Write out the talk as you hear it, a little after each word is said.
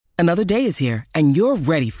Another day is here, and you're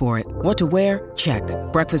ready for it. What to wear? Check.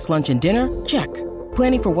 Breakfast, lunch, and dinner? Check.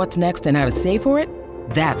 Planning for what's next and how to save for it?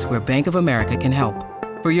 That's where Bank of America can help.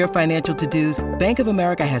 For your financial to-dos, Bank of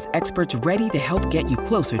America has experts ready to help get you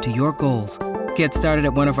closer to your goals. Get started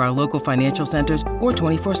at one of our local financial centers or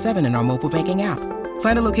 24/7 in our mobile banking app.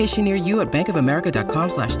 Find a location near you at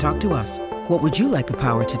bankofamerica.com/talktous. What would you like the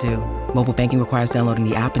power to do? Mobile banking requires downloading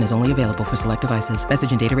the app and is only available for select devices.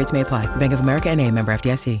 Message and data rates may apply. Bank of America N.A., member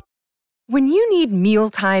FDIC. When you need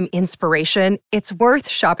mealtime inspiration, it's worth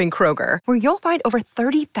shopping Kroger, where you'll find over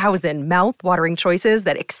 30,000 mouth-watering choices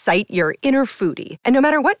that excite your inner foodie. And no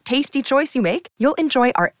matter what tasty choice you make, you'll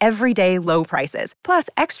enjoy our everyday low prices, plus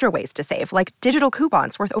extra ways to save, like digital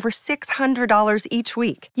coupons worth over $600 each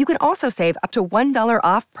week. You can also save up to $1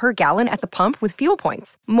 off per gallon at the pump with fuel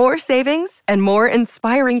points. More savings and more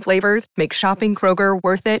inspiring flavors make shopping Kroger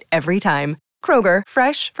worth it every time. Kroger,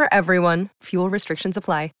 fresh for everyone. Fuel restrictions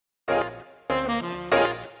apply.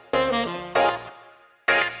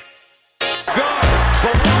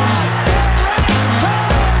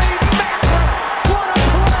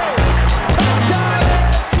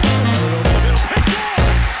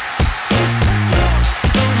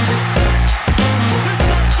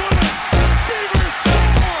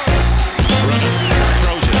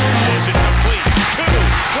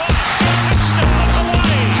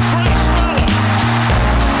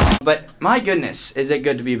 But my goodness, is it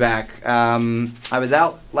good to be back. I was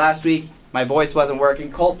out last week. My voice wasn't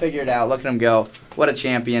working. Colt figured it out. Look at him go. What a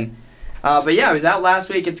champion. But yeah, I was out last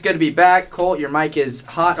week. It's good to be back. Colt, your mic is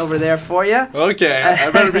hot over there for you. Okay,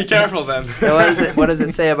 I better be careful then. What does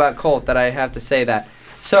it say about Colt that I have to say that?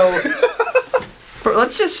 So,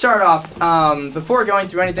 let's just start off, before going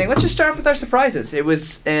through anything, let's just start off with our surprises. It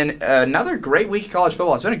was another great week of college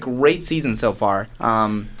football. It's been a great season so far.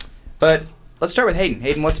 But let's start with Hayden.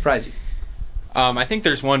 Hayden, what surprised you? I think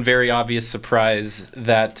there's one very obvious surprise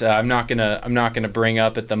that I'm not gonna bring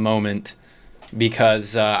up at the moment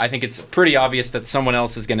because I think it's pretty obvious that someone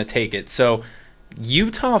else is gonna take it. So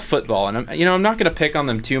Utah football, and I'm not gonna pick on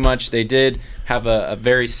them too much. They did have a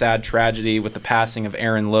very sad tragedy with the passing of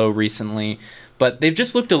Aaron Lowe recently, but they've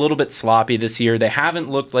just looked a little bit sloppy this year. They haven't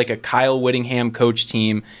looked like a Kyle Whittingham coach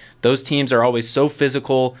team. Those teams are always so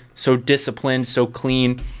physical, so disciplined, so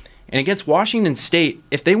clean. And against Washington State,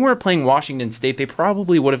 if they weren't playing Washington State, they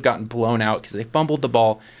probably would have gotten blown out because they fumbled the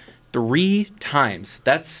ball 3 times.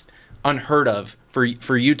 That's unheard of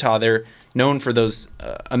for Utah. They're known for those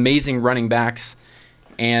amazing running backs.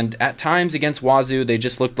 And at times against Wazoo, they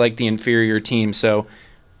just looked like the inferior team. So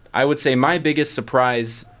I would say my biggest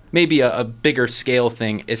surprise, maybe a bigger scale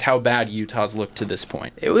thing, is how bad Utah's looked to this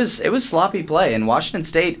point. It was sloppy play, and Washington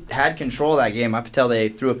State had control of that game up until they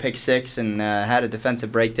threw a pick six and had a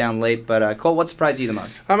defensive breakdown late. But Cole, what surprised you the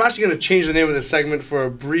most? I'm actually going to change the name of this segment for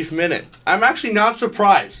a brief minute. I'm actually not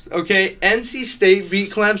surprised. Okay, NC State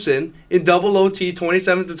beat Clemson in double OT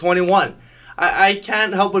 27-21. I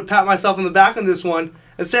can't help but pat myself on the back on this one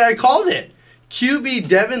and say I called it. QB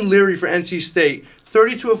Devin Leary for NC State.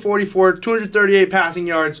 32 of 44, 238 passing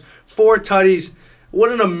yards, 4 tutties. What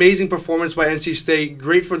an amazing performance by NC State.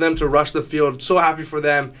 Great for them to rush the field. So happy for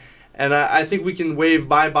them. And I think we can wave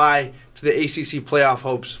bye-bye to the ACC playoff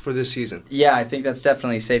hopes for this season. Yeah, I think that's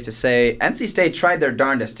definitely safe to say. NC State tried their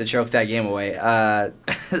darndest to choke that game away. All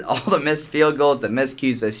the missed field goals, the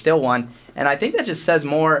miscues, they still won. And I think that just says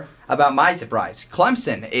more about my surprise.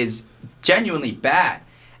 Clemson is genuinely bad.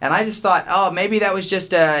 And I just thought, maybe that was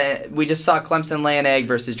just, we just saw Clemson lay an egg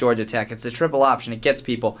versus Georgia Tech. It's a triple option. It gets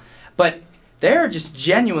people. But they're just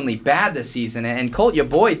genuinely bad this season. And Colt, your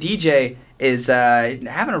boy DJ, is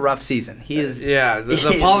having a rough season. He is.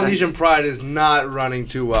 The Polynesian Pride is not running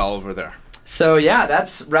too well over there. So, yeah,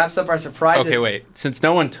 that wraps up our surprises. Okay, wait. Since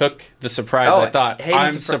no one took the surprise, I thought,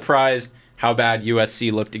 I'm surprised how bad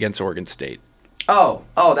USC looked against Oregon State. Oh,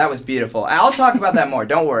 that was beautiful. I'll talk about that more.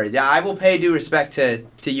 Don't worry. Yeah, I will pay due respect to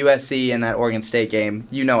USC in that Oregon State game.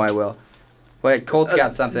 You know I will. Wait, Colt's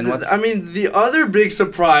got something. The other big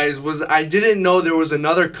surprise was I didn't know there was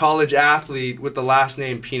another college athlete with the last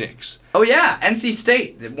name Penix. Oh, yeah, NC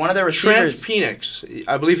State. One of their receivers. Trent Penix.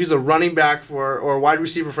 I believe he's a running back or wide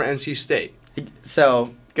receiver for NC State.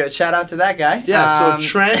 So, good shout out to that guy. Yeah, so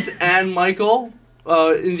Trent and Michael,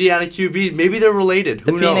 Indiana QB, maybe they're related.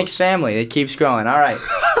 Who knows? The Penix family, it keeps growing. All right.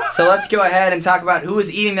 So let's go ahead and talk about who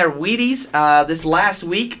was eating their Wheaties this last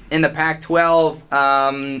week in the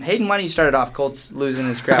Pac-12. Hayden, why don't you start it off? Colt's losing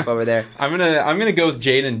his crap over there. I'm gonna go with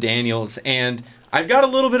Jaden Daniels, and I've got a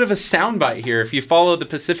little bit of a soundbite here. If you follow the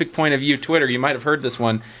Pacific Point of View Twitter, you might have heard this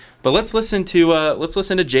one. But let's listen to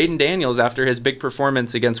Jaden Daniels after his big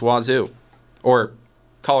performance against Wazoo, or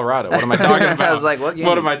Colorado. What am I talking about? I was like, what game?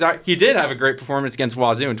 What am I talking? He did have a great performance against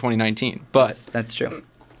Wazoo in 2019, but That's true.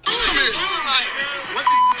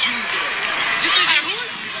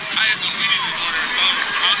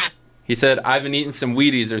 he said, I've been eating some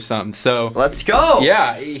Wheaties or something. So Let's go.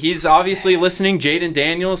 yeah, he's obviously listening. Jaden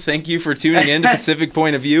Daniels, thank you for tuning in to Pacific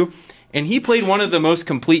Point of View. And he played one of the most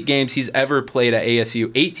complete games he's ever played at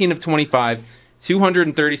ASU. 18 of 25,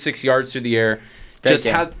 236 yards through the air. Just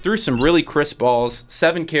threw some really crisp balls,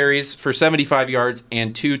 7 carries for 75 yards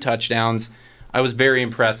and 2 touchdowns. I was very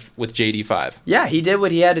impressed with JD5. Yeah, he did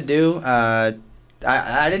what he had to do.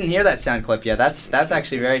 I didn't hear that sound clip yet. That's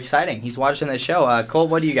actually very exciting. He's watching the show. Cole,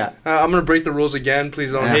 what do you got? I'm going to break the rules again.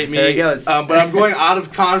 Please don't hate me. There he goes. But I'm going out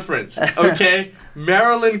of conference, okay?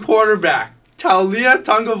 Maryland quarterback, Taulia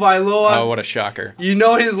Tagovailoa. Oh, what a shocker. You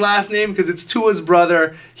know his last name because it's Tua's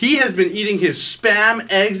brother. He has been eating his Spam,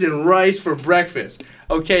 eggs, and rice for breakfast.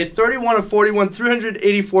 Okay, 31 of 41,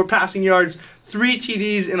 384 passing yards, 3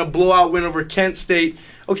 TDs in a blowout win over Kent State.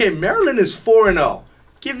 Okay, Maryland is 4-0.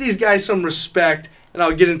 Give these guys some respect, and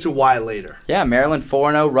I'll get into why later. Yeah, Maryland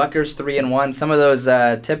 4-0, Rutgers 3-1. Some of those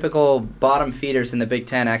typical bottom feeders in the Big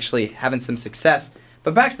Ten actually having some success.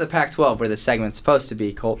 But back to the Pac-12, where this segment's supposed to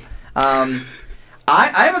be, Colt. I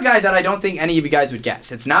have a guy that I don't think any of you guys would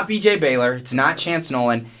guess. It's not B.J. Baylor. It's not Chance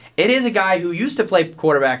Nolan. It is a guy who used to play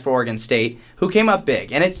quarterback for Oregon State, who came up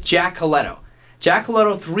big, and it's Jack Coletto. Jack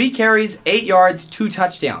Coletto, 3 carries, 8 yards, 2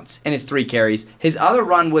 touchdowns in his 3 carries. His other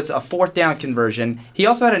run was a 4th down conversion. He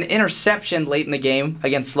also had an interception late in the game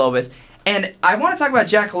against Slovis. And I want to talk about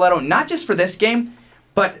Jack Coletto, not just for this game,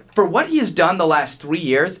 but for what he has done the last 3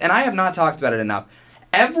 years, and I have not talked about it enough.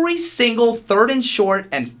 Every single 3rd and short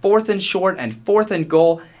and 4th and short and 4th and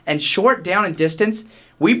goal and short down and distance,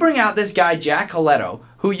 we bring out this guy, Jack Coletto,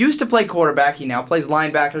 who used to play quarterback. He now plays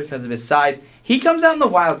linebacker because of his size. He comes out in the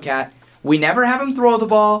Wildcat. We never have him throw the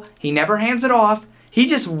ball. He never hands it off. He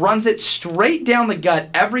just runs it straight down the gut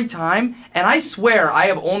every time. And I swear I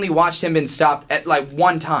have only watched him been stopped at like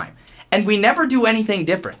 1 time. And we never do anything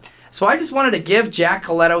different. So I just wanted to give Jack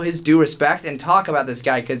Coletto his due respect and talk about this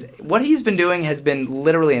guy because what he's been doing has been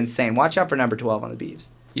literally insane. Watch out for number 12 on the Beavs.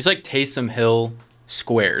 He's like Taysom Hill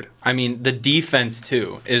squared. I mean, the defense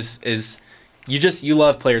too is you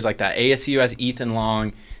love players like that. ASU has Ethan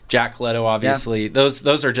Long, Jack Coletto, obviously. Yeah.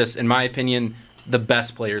 Those are just, in my opinion, the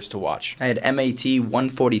best players to watch. I had MAT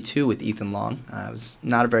 142 with Ethan Long. It was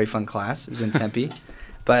not a very fun class. It was in Tempe.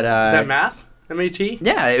 But is that math? MAT?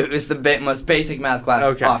 Yeah, it was the most basic math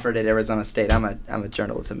class offered at Arizona State. I'm a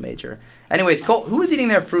journalism major. Anyways, Cole, who was eating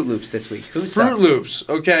their Fruit Loops this week? Fruit Loops.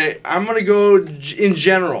 Okay, I'm gonna go in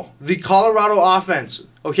general. The Colorado offense.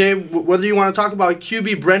 Okay, whether you want to talk about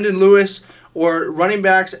QB Brendan Lewis or running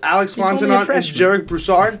backs Alex Fontenot and Jarek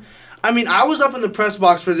Broussard. I mean, I was up in the press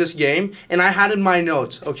box for this game, and I had in my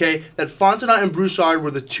notes, okay, that Fontenot and Broussard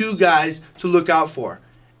were the 2 guys to look out for.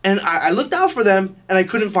 And I looked out for them, and I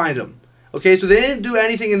couldn't find them. Okay, so they didn't do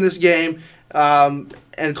anything in this game,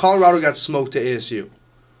 and Colorado got smoked to ASU.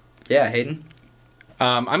 Yeah, Hayden?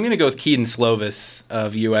 I'm going to go with Keaton Slovis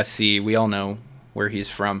of USC. We all know where he's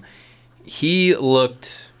from. He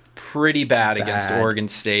looked pretty bad against Oregon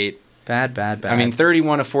State. Bad. I mean,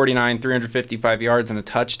 31 of 49, 355 yards and a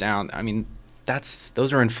touchdown. I mean,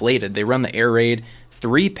 those are inflated. They run the air raid,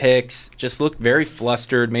 3 picks, just looked very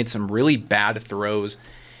flustered, made some really bad throws.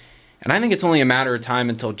 And I think it's only a matter of time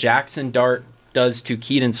until Jackson Dart does to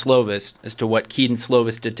Keaton Slovis as to what Keaton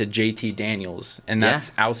Slovis did to JT Daniels, and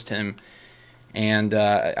that's oust him. And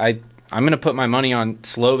I'm going to put my money on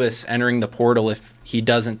Slovis entering the portal if he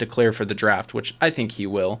doesn't declare for the draft, which I think he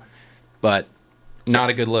will, but not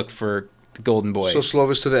a good look for the Golden Boy. So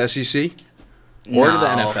Slovis to the SEC? Or to the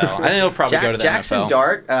NFL. I think he'll probably go to the Jackson NFL.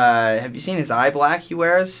 Dart, have you seen his eye black he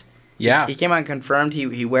wears? Yeah. He came out and confirmed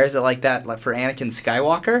he wears it like that, like for Anakin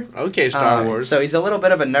Skywalker. Okay, Star Wars. So he's a little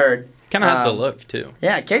bit of a nerd. Kind of has the look, too.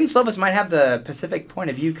 Yeah, Caden Slovis might have the Pacific Point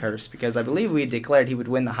of View curse because I believe we declared he would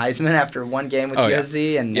win the Heisman after 1 game with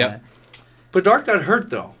USC. And but Dart got hurt,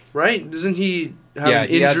 though, right? Doesn't he have an injury? Yeah,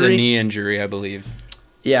 he has a knee injury, I believe.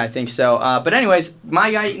 Yeah, I think so. But anyways,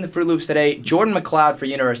 my guy eating the Fruit Loops today, Jordan McLeod for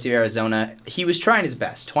University of Arizona. He was trying his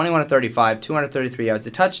best. 21 of 35, 233 yards,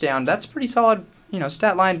 a touchdown. That's pretty solid,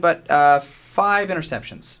 stat line, but 5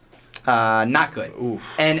 interceptions. Not good.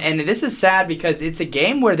 Oof. And this is sad because it's a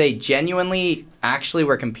game where they genuinely actually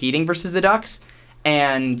were competing versus the Ducks,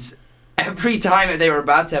 and every time they were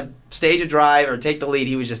about to stage a drive or take the lead,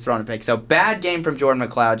 he was just throwing a pick. So bad game from Jordan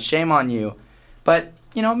McLeod. Shame on you. But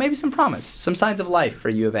maybe some promise, some signs of life for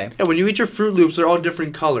U of A. Yeah, when you eat your Fruit Loops, they're all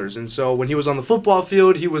different colors. And so when he was on the football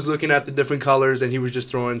field, he was looking at the different colors, and he was just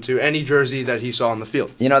throwing to any jersey that he saw on the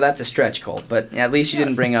field. That's a stretch, Cole, but at least you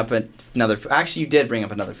didn't bring up another. Actually, you did bring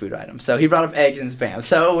up another food item. So he brought up eggs and Spam.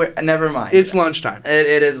 So never mind. It's lunchtime.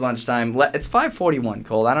 It is lunchtime. It's 5:41,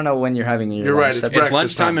 Cole. I don't know when you're having your You're lunch. right. It's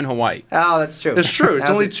lunchtime in Hawaii. Oh, that's true. It's true. It's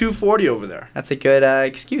only 2:40 over there. That's a good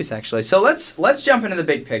excuse, actually. So let's jump into the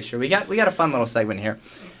big picture. We got a fun little segment here.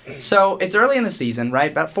 So it's early in the season,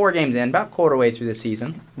 right? About 4 games in, about quarter way through the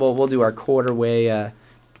season. We'll do our quarter way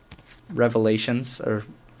revelations or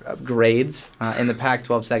grades in the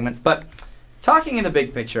Pac-12 segment. But talking in the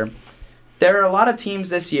big picture, there are a lot of teams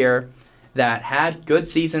this year that had good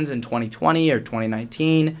seasons in 2020 or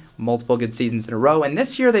 2019, multiple good seasons in a row, and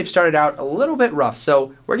this year they've started out a little bit rough.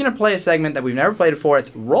 So we're going to play a segment that we've never played before.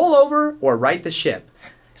 It's roll over or right the ship.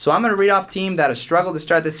 So I'm going to read off a team that has struggled to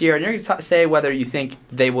start this year, and you're going to say whether you think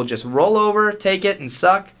they will just roll over, take it, and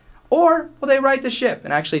suck, or will they right the ship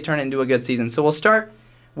and actually turn it into a good season. So we'll start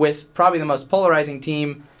with probably the most polarizing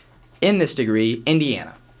team in this degree,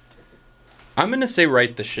 Indiana. I'm going to say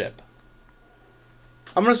right the ship.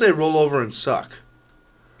 I'm going to say roll over and suck.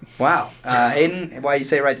 Wow. Hayden, why you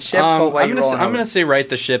say right the ship? Cole, why I'm going to say right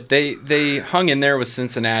the ship. They hung in there with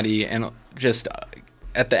Cincinnati, and just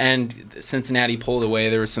at the end, Cincinnati pulled away.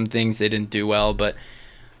 There were some things they didn't do well, but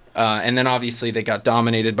and then obviously they got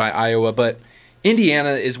dominated by Iowa. But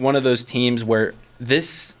Indiana is one of those teams where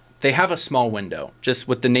they have a small window, just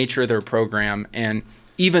with the nature of their program. And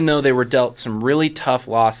even though they were dealt some really tough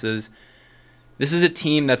losses, this is a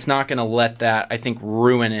team that's not going to let that, I think,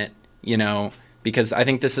 ruin it, because I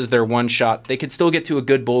think this is their one shot. They could still get to a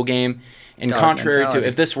good bowl game. And contrary to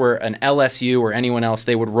if this were an LSU or anyone else,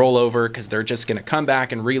 they would roll over because they're just going to come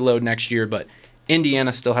back and reload next year. But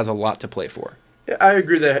Indiana still has a lot to play for. Yeah, I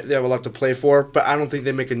agree that they have a lot to play for, but I don't think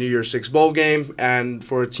they make a New Year's Six bowl game. And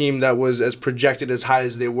for a team that was as projected as high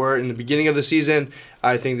as they were in the beginning of the season,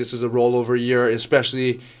 I think this is a rollover year,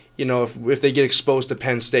 especially if they get exposed to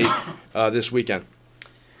Penn State this weekend.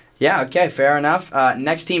 Yeah, okay, fair enough.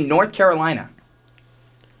 Next team, North Carolina.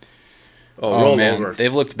 Oh man, over.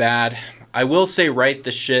 They've looked bad. I will say right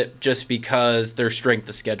the ship just because their strength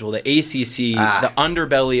of schedule. The ACC, the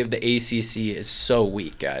underbelly of the ACC is so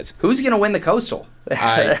weak, guys. Who's going to win the Coastal?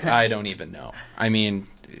 I don't even know. I mean,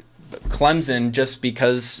 Clemson, just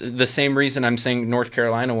because the same reason I'm saying North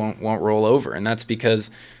Carolina won't roll over, and that's because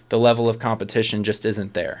the level of competition just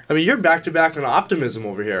isn't there. I mean, you're back-to-back on optimism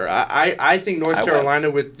over here. I think North Carolina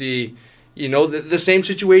with the same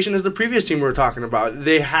situation as the previous team we were talking about.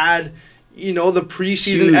 They had the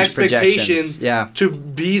preseason Huge expectation to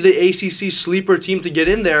be the ACC sleeper team to get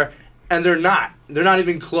in there, and they're not. They're not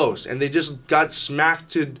even close, and they just got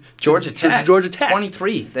smacked to Georgia Tech.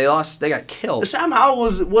 23. They lost. They got killed. Sam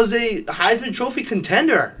Howell was a Heisman Trophy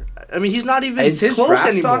contender. I mean, he's not even Is his close draft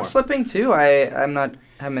anymore. stock slipping too?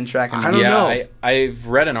 haven't been tracking. I don't know. I've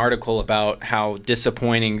read an article about how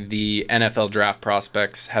disappointing the NFL draft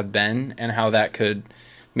prospects have been, and how that could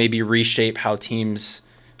maybe reshape how teams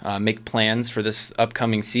make plans for this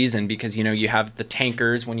upcoming season, because you have the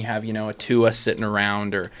tankers when you have a Tua sitting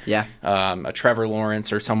around, or a Trevor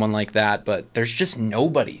Lawrence or someone like that, but there's just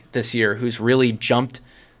nobody this year who's really jumped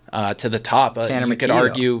to the top. You could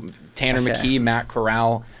argue Tanner McKee, Matt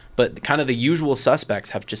Corral, but kind of the usual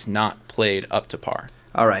suspects have just not played up to par.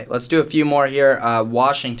 All right, let's do a few more here.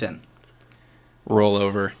 Washington. Roll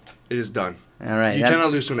over. It is done. All right. You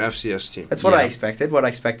cannot lose to an FCS team. That's what I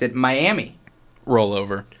expected. Miami. Roll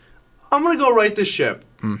over. I'm going to go right the ship.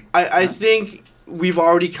 I think we've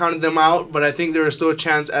already counted them out, but I think there is still a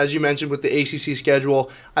chance, as you mentioned, with the ACC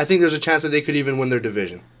schedule. I think there's a chance that they could even win their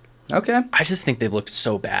division. Okay. I just think they've looked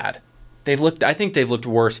so bad. I think they've looked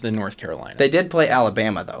worse than North Carolina. They did play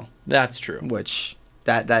Alabama, though. That's true. Which,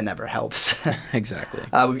 that never helps. Exactly.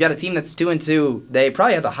 We've got a team that's 2-2. They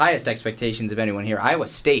probably have the highest expectations of anyone here. Iowa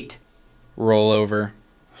State. Roll over.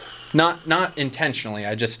 Not intentionally.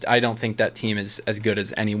 I don't think that team is as good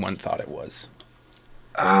as anyone thought it was.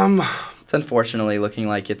 It's unfortunately looking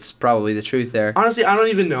like it's probably the truth there. Honestly, I don't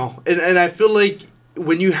even know. And I feel like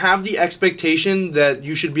when you have the expectation that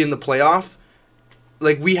you should be in the playoff,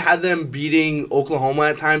 like we had them beating Oklahoma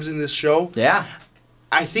at times in this show. Yeah.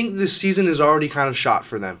 I think this season is already kind of shot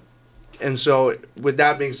for them. And so with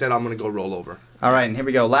that being said, I'm going to go roll over. All right, and here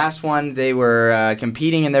we go. Last one, they were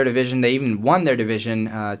competing in their division. They even won their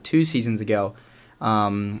division 2 seasons ago,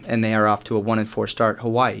 and they are off to a 1-4 start.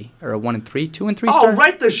 Hawaii, or a 1-3, 2-3 start. Oh,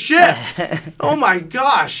 right the ship! Oh my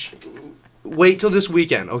gosh! Wait till this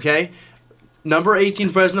weekend, okay? Number 18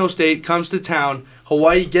 Fresno State comes to town.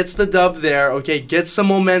 Hawaii gets the dub there, okay? Gets some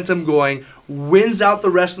momentum going. wins out the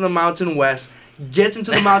rest of the Mountain West, gets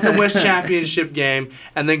into the Mountain West Championship game,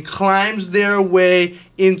 and then climbs their way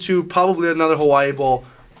into probably another Hawaii Bowl.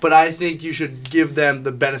 But I think you should give them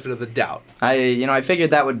the benefit of the doubt. I figured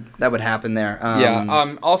that would happen there.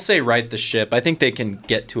 I'll say right the ship. I think they can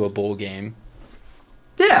get to a bowl game.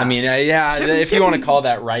 Yeah. I mean, if you want to call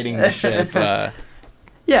that riding the ship.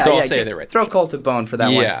 I'll say they're right. Throw Colt a bone for that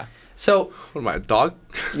one. Yeah. So. What am I, a dog?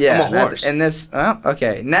 Yeah. I'm a horse.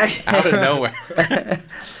 Okay. Next. Out of nowhere.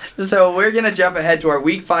 So we're going to jump ahead to our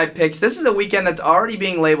Week 5 picks. This is a weekend that's already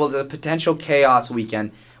being labeled as a potential chaos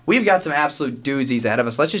weekend. We've got some absolute doozies ahead of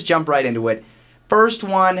us. Let's just jump right into it. First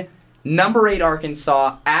one, number 8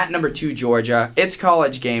 Arkansas at number 2 Georgia. It's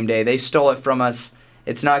college game day. They stole it from us.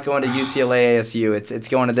 It's not going to UCLA ASU. It's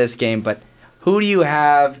going to this game. But who do you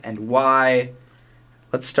have and why?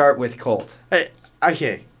 Let's start with Colt.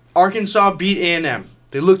 Okay. Arkansas beat A&M.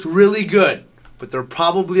 They looked really good, but they're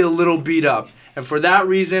probably a little beat up. And for that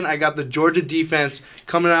reason, I got the Georgia defense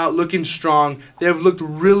coming out looking strong. They have looked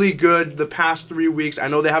really good the past 3 weeks. I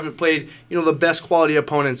know they haven't played, the best quality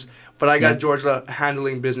opponents, but I got Georgia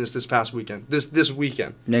handling business this past weekend. This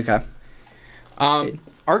weekend. Okay.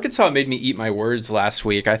 Arkansas made me eat my words last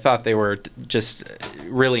week. I thought they were just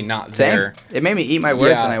really not Same. there. It made me eat my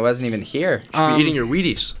words and I wasn't even here. You should be eating your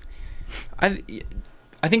Wheaties.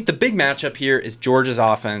 I think the big matchup here is Georgia's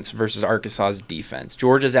offense versus Arkansas's defense.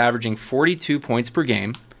 Georgia's averaging 42 points per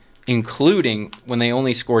game, including when they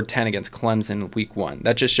only scored 10 against Clemson week 1.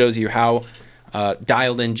 That just shows you how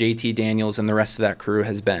dialed in JT Daniels and the rest of that crew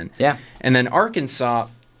has been. Yeah. And then Arkansas,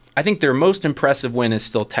 I think their most impressive win is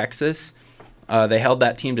still Texas. They held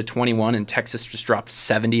that team to 21, and Texas just dropped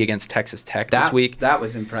 70 against Texas Tech this week. That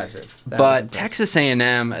was impressive. Texas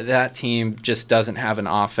A&M, that team just doesn't have an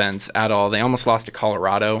offense at all. They almost lost to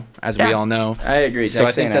Colorado, as we all know. I agree. So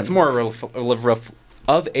I think that's more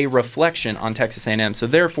of a reflection on Texas A&M. So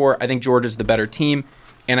therefore, I think Georgia's the better team,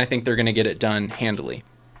 and I think they're going to get it done handily.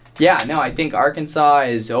 Yeah, no, I think Arkansas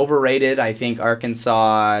is overrated. I think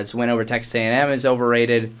Arkansas's win over Texas A&M is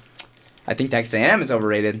overrated. I think Texas A&M is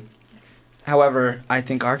overrated. However, I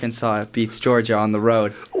think Arkansas beats Georgia on the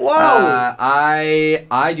road. Whoa!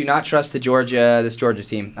 I do not trust this Georgia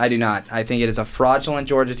team. I do not. I think it is a fraudulent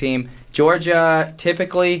Georgia team. Georgia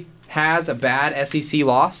typically has a bad SEC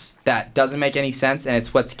loss that doesn't make any sense, and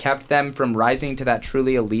it's what's kept them from rising to that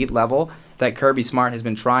truly elite level that Kirby Smart has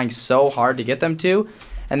been trying so hard to get them to,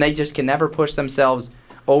 and they just can never push themselves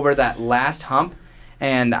over that last hump.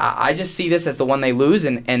 And I just see this as the one they lose,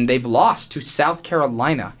 and they've lost to South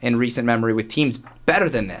Carolina in recent memory with teams better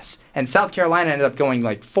than this. And South Carolina ended up going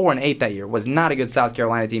like 4-8 that year. Was not a good South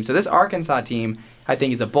Carolina team. So this Arkansas team, I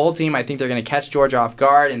think, is a bowl team. I think they're going to catch Georgia off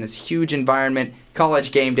guard in this huge environment.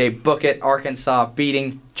 College game day, book it. Arkansas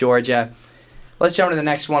beating Georgia. Let's jump to the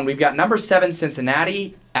next one. We've got number 7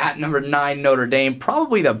 Cincinnati at number 9 Notre Dame.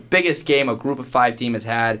 Probably the biggest game a Group of 5 team has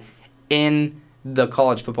had in the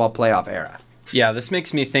college football playoff era. Yeah, this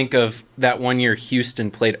makes me think of that one year Houston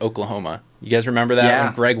played Oklahoma. You guys remember that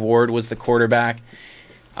when Greg Ward was the quarterback?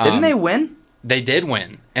 Didn't they win? They did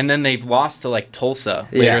win, and then they lost to like Tulsa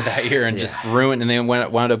later that year and just ruined. And they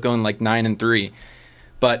wound up going like 9-3.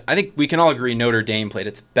 But I think we can all agree Notre Dame played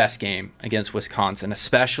its best game against Wisconsin,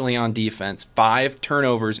 especially on defense. 5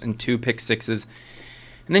 turnovers and 2 pick sixes.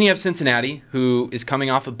 And then you have Cincinnati, who is coming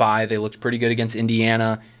off a bye. They looked pretty good against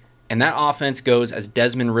Indiana. And that offense goes as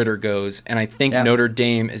Desmond Ridder goes. And I think Notre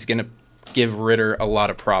Dame is going to give Ridder a lot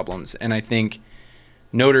of problems. And I think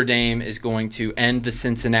Notre Dame is going to end the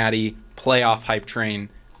Cincinnati playoff hype train.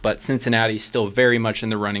 But Cincinnati's still very much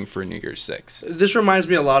in the running for New Year's 6. This reminds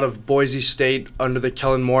me a lot of Boise State under the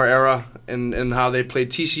Kellen Moore era and how they played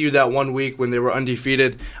TCU that one week when they were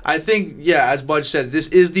undefeated. I think, as Budge said, this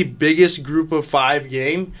is the biggest Group of 5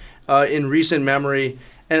 game in recent memory.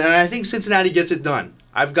 And I think Cincinnati gets it done.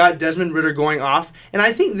 I've got Desmond Ridder going off, and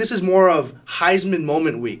I think this is more of Heisman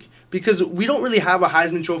moment week because we don't really have a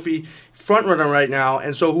Heisman Trophy frontrunner right now,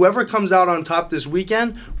 and so whoever comes out on top this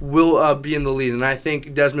weekend will be in the lead, and I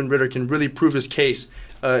think Desmond Ridder can really prove his case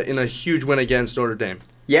in a huge win against Notre Dame.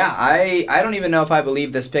 Yeah, I don't even know if I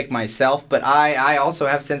believe this pick myself, but I also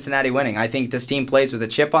have Cincinnati winning. I think this team plays with a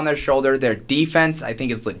chip on their shoulder. Their defense, I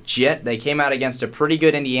think, is legit. They came out against a pretty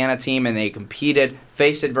good Indiana team, and they competed,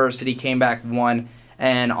 faced adversity, came back, won.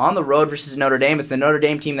 And on the road versus Notre Dame, it's the Notre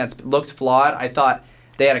Dame team that's looked flawed. I thought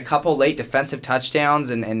they had a couple late defensive touchdowns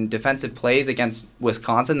and defensive plays against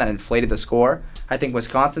Wisconsin that inflated the score. I think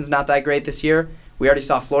Wisconsin's not that great this year. We already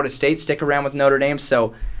saw Florida State stick around with Notre Dame,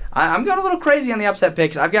 so I'm going a little crazy on the upset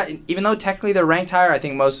picks. I've got, even though technically they're ranked higher, I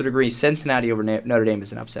think most would agree Cincinnati over Notre Dame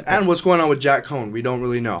is an upset pick. And what's going on with Jack Cohn? We don't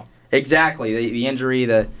really know. Exactly. The injury,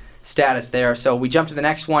 the status there. So we jump to the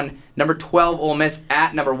next one. Number 12, Ole Miss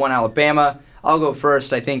at number 1, Alabama. I'll go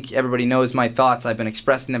first. I think everybody knows my thoughts. I've been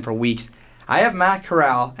expressing them for weeks. I have Matt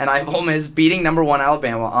Corral, and I have Ole Miss beating number 1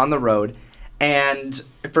 Alabama on the road. And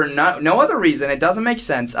for no other reason, it doesn't make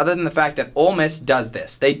sense other than the fact that Ole Miss does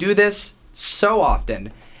this. They do this so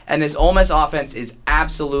often, and this Ole Miss offense is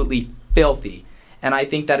absolutely filthy. And I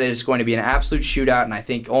think that it is going to be an absolute shootout, and I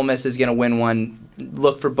think Ole Miss is going to win one.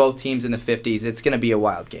 Look for both teams in the 50s. It's going to be a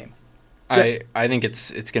wild game. I think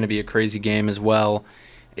it's going to be a crazy game as well.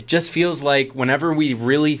 It just feels like whenever we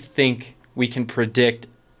really think we can predict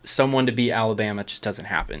someone to beat Alabama, it just doesn't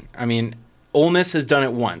happen. I mean, Ole Miss has done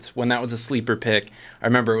it once when that was a sleeper pick. I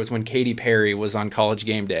remember it was when Katy Perry was on College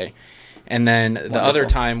Game Day. And then the other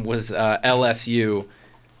time was LSU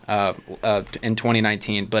in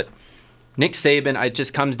 2019. But Nick Saban, it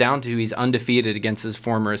just comes down to he's undefeated against his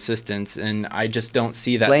former assistants, and I just don't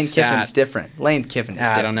see that Lane stat. Kiffin's different. Lane Kiffin is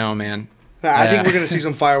different. I don't know, man. I think we're going to see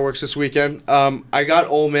some fireworks this weekend. I got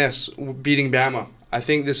Ole Miss beating Bama. I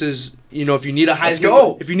think this is, if you need a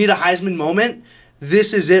Heisman moment,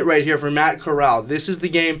 this is it right here for Matt Corral. This is the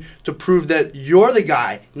game to prove that you're the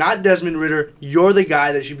guy, not Desmond Ridder. You're the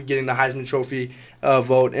guy that should be getting the Heisman Trophy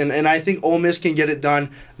vote. And I think Ole Miss can get it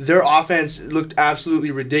done. Their offense looked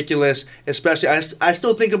absolutely ridiculous, especially I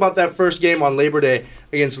still think about that first game on Labor Day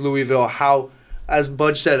against Louisville, how, as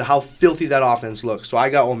Budge said, how filthy that offense looks. So I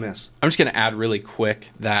got Ole Miss. I'm just going to add really quick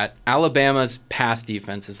that Alabama's pass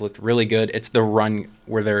defense has looked really good. It's the run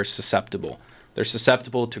where they're susceptible. They're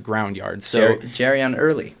susceptible to ground yards. So Jerry on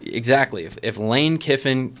early. Exactly. If Lane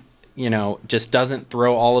Kiffin, just doesn't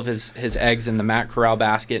throw all of his eggs in the Matt Corral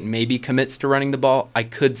basket and maybe commits to running the ball, I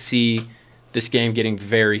could see this game getting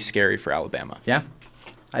very scary for Alabama. Yeah,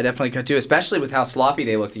 I definitely could too, especially with how sloppy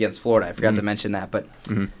they looked against Florida. I forgot to mention that. But,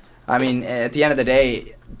 I mean, at the end of the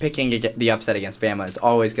day, picking the upset against Bama is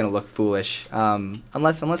always going to look foolish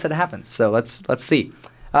unless it happens. So let's see.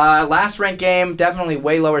 Last ranked game, definitely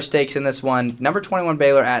way lower stakes in this one. Number 21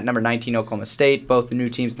 Baylor at number 19 Oklahoma State, both the new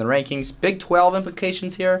teams in the rankings. Big 12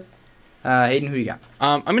 implications here. Hayden, who you got?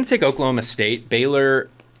 I'm going to take Oklahoma State. Baylor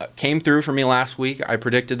came through for me last week. I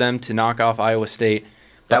predicted them to knock off Iowa State.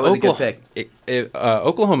 That was a good pick.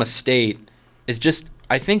 Oklahoma State is just,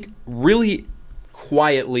 I think, really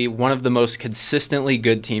quietly one of the most consistently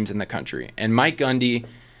good teams in the country. And Mike Gundy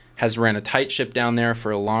has ran a tight ship down there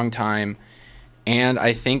for a long time. And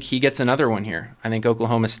I think he gets another one here. I think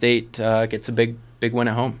Oklahoma State gets a big win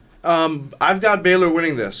at home. I've got Baylor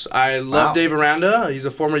winning this. I love Dave Aranda. He's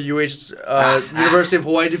a former University of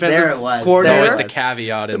Hawaii defensive coordinator. There's the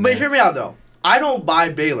caveat in But there. hear me out, though. I don't buy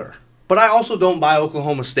Baylor, but I also don't buy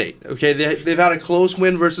Oklahoma State. Okay, they've had a close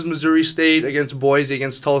win versus Missouri State, against Boise,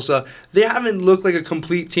 against Tulsa. They haven't looked like a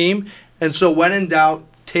complete team, and so when in doubt,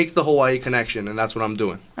 take the Hawaii connection, and that's what I'm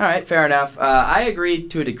doing. All right, fair enough. I agree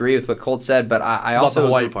to a degree with what Colt said, but I also... About the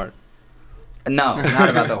Hawaii part. No, not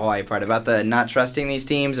about the Hawaii part. About the not trusting these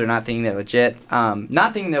teams or not thinking they're legit.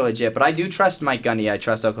 Not thinking they're legit, but I do trust Mike Gundy. I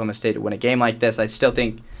trust Oklahoma State to win a game like this. I still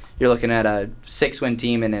think you're looking at a 6-win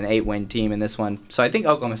team and an 8-win team in this one. So I think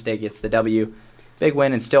Oklahoma State gets the W. Big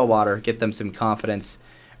win in Stillwater. Get them some confidence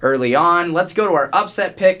early on. Let's go to our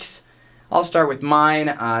upset picks. I'll start with mine.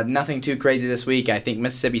 Nothing too crazy this week. I think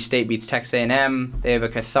Mississippi State beats Texas A&M. They have a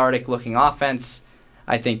cathartic-looking offense.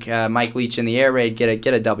 I think Mike Leach in the air raid get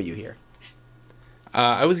a W here.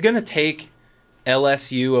 I was going to take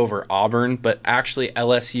LSU over Auburn, but actually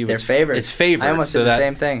LSU is favored. I almost did the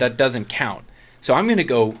same thing. That doesn't count. So I'm going to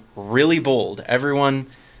go really bold. Everyone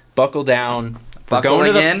buckle down. We're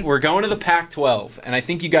going to the Pac-12, and I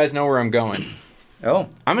think you guys know where I'm going. Oh.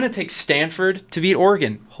 I'm going to take Stanford to beat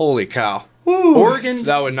Oregon. Holy cow. Woo. Oregon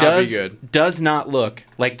that would not be good. Does not look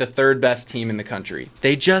like the third best team in the country.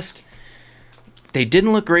 They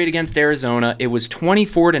didn't look great against Arizona. It was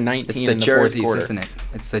 24-19 in the fourth quarter. Isn't it?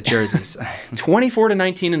 It's the jerseys.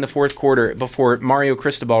 24-19 in the fourth quarter before Mario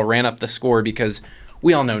Cristobal ran up the score because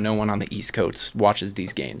we all know no one on the East Coast watches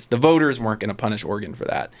these games. The voters weren't going to punish Oregon for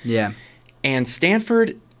that. Yeah. And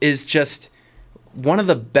Stanford is just one of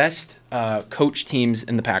the best coach teams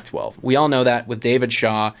in the Pac-12. We all know that with David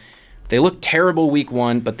Shaw. They look terrible week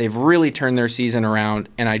one, but they've really turned their season around.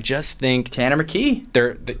 And I just think Tanner McKee.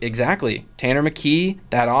 Exactly. Tanner McKee,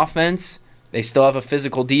 that offense, they still have a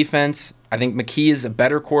physical defense. I think McKee is a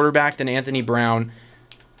better quarterback than Anthony Brown.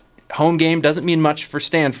 Home game doesn't mean much for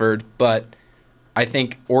Stanford, but I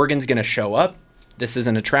think Oregon's going to show up. This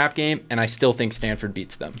isn't a trap game, and I still think Stanford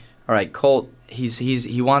beats them. All right, Colt.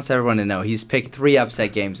 He wants everyone to know he's picked 3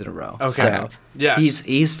 upset games in a row. Okay. So yes.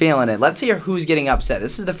 He's feeling it. Let's hear who's getting upset.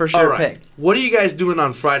 This is the for sure pick. What are you guys doing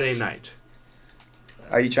on Friday night?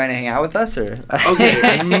 Are you trying to hang out with us or?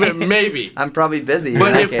 Okay, maybe. I'm probably busy. But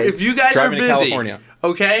in that case. if you guys Driving are to busy, California.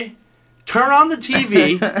 okay, turn on the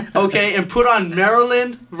TV, okay, and put on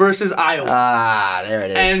Maryland versus Iowa. There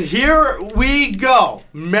it is. And here we go.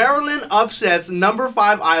 Maryland upsets number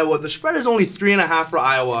 5 Iowa. The spread is only 3.5 for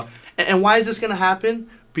Iowa. And why is this going to happen?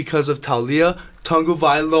 Because of Taulia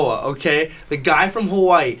Tagovailoa, okay? The guy from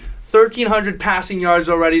Hawaii. 1,300 passing yards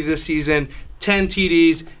already this season. 10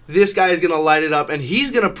 TDs. This guy is going to light it up. And he's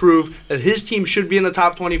going to prove that his team should be in the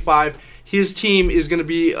top 25. His team is going to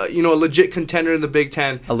be, a legit contender in the Big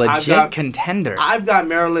Ten. A legit contender. I've got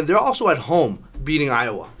Maryland. They're also at home beating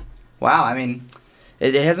Iowa. Wow, I mean,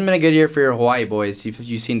 it hasn't been a good year for your Hawaii boys.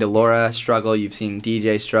 You've seen Delora struggle. You've seen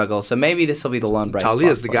DJ struggle. So maybe this will be the lone bright spot.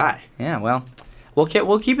 Talia's the guy. Yeah, well, we'll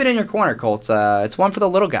keep it in your corner, Colts. It's one for the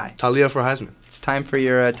little guy. Talia for Heisman. It's time for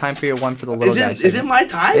your one for the little guy. Is it my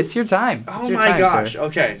time? It's your time. Oh It's your my time, gosh. sir.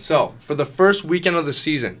 Okay, so for the first weekend of the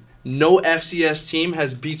season, no FCS team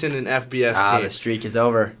has beaten an FBS team. The streak is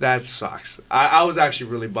over. That sucks. I was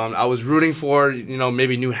actually really bummed. I was rooting for,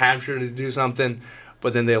 maybe New Hampshire to do something,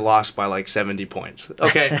 but then they lost by like 70 points.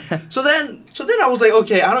 Okay. so then I was like,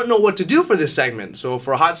 okay, I don't know what to do for this segment. So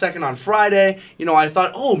for a hot second on Friday, I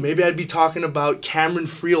thought, maybe I'd be talking about Cameron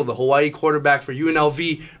Friel, the Hawaii quarterback for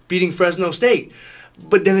UNLV, beating Fresno State.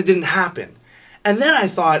 But then it didn't happen. And then I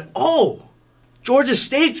thought, Georgia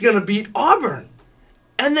State's going to beat Auburn.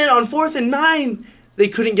 And then on 4th and 9, they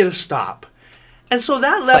couldn't get a stop. And so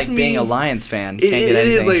that It's left like me... being a Lions fan. It Can't get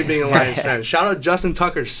anything. is like being a Lions fan. Shout out Justin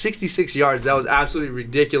Tucker, 66 yards. That was absolutely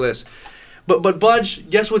ridiculous. But Budge,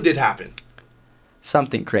 guess what did happen?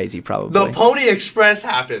 Something crazy, probably. The Pony Express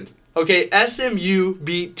happened. Okay, SMU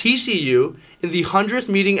beat TCU in the 100th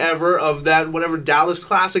meeting ever of that whatever Dallas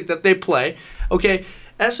Classic that they play. Okay,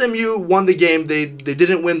 SMU won the game. They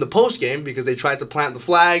didn't win the post game because they tried to plant the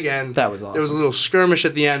flag and That was awesome. there was a little skirmish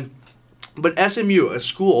at the end. But SMU, a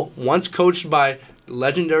school once coached by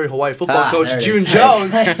legendary Hawaii football coach there it June is.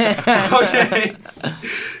 Jones, okay,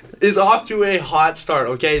 is off to a hot start.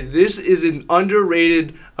 Okay, this is an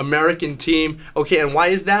underrated American team. Okay, and why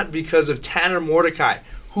is that? Because of Tanner Mordecai,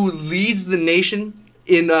 who leads the nation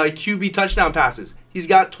in QB touchdown passes. He's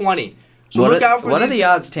got 20. So look out for what are these- the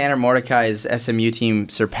odds Tanner Mordecai's SMU team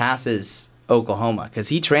surpasses Oklahoma? Because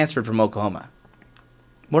he transferred from Oklahoma.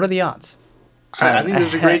 What are the odds? I think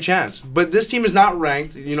there's a great chance. But this team is not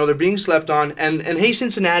ranked. They're being slept on. And hey,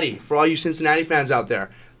 Cincinnati, for all you Cincinnati fans out there,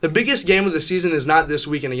 the biggest game of the season is not this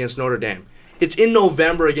weekend against Notre Dame. It's in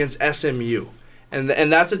November against SMU. And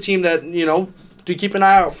that's a team that, to keep an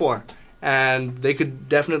eye out for. And they could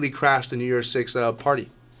definitely crash the New Year's 6 party.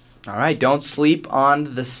 All right, don't sleep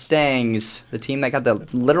on the Stangs, the team that got the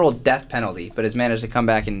literal death penalty, but has managed to come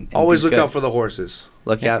back and Always be look good. out for the horses.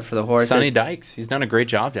 Look out for the horses. Sonny Dykes. He's done a great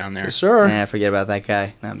job down there. Yes, sir. Nah, forget about that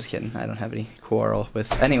guy. No, I'm just kidding. I don't have any quarrel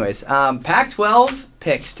with. Anyways, Pac-12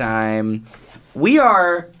 picks time. We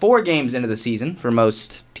are 4 games into the season for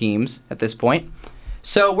most teams at this point.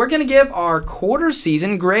 So we're going to give our quarter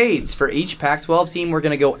season grades for each Pac-12 team. We're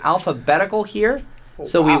going to go alphabetical here.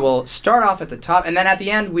 So we will start off at the top, and then at the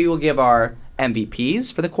end we will give our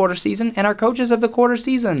MVPs for the quarter season and our coaches of the quarter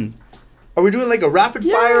season. Are we doing like a rapid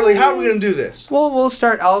fire? Like, how are we going to do this? Well, we'll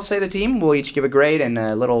start. I'll say the team. We'll each give a grade and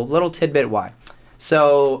a little tidbit why.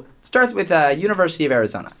 So starts with University of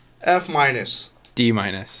Arizona. F minus. D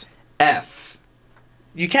minus. F.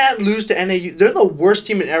 You can't lose to NAU. They're the worst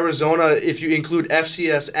team in Arizona if you include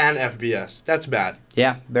FCS and FBS. That's bad.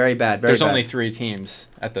 Yeah, very bad. Very There's bad. only 3 teams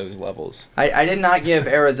at those levels. I did not give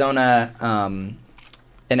Arizona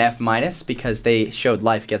an F minus because they showed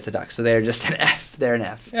life against the Ducks. So they're just an F. They're an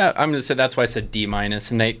F. Yeah, I'm gonna say that's why I said D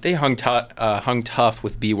minus, and they hung tough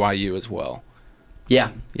with BYU as well.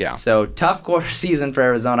 Yeah. Yeah. So tough quarter season for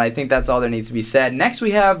Arizona. I think that's all there needs to be said. Next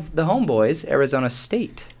we have the homeboys, Arizona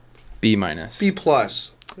State. B minus. B plus.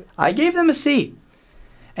 I gave them a C.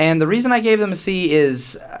 And the reason I gave them a C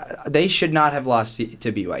is they should not have lost to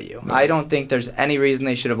BYU. No. I don't think there's any reason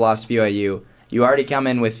they should have lost to BYU. You already come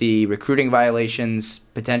in with the recruiting violations,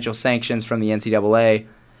 potential sanctions from the NCAA.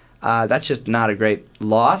 That's just not a great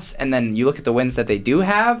loss. And then you look at the wins that they do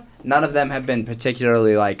have. None of them have been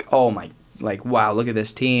particularly wow, look at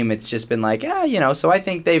this team. It's just been so I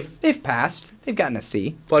think they've passed. They've gotten a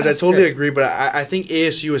C. But I That's totally good. agree, but I think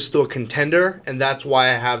ASU is still a contender, and that's why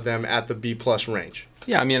I have them at the B plus range.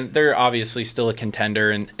 Yeah, I mean, they're obviously still a contender,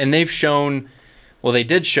 and they've shown, well, they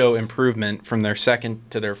did show improvement from their first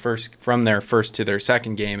to their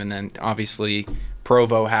second game, and then obviously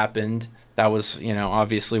Provo happened. That was,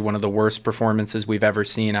 obviously one of the worst performances we've ever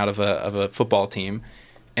seen out of a football team,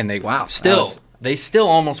 and they Wow. still they still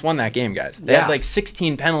almost won that game, guys. They had like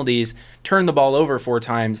 16 penalties, turned the ball over 4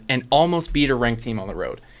 times, and almost beat a ranked team on the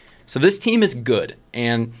road. So this team is good,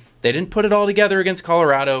 and they didn't put it all together against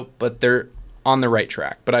Colorado, but they're on the right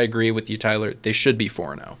track. But I agree with you, Tyler. They should be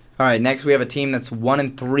 4-0. All right, next we have a team that's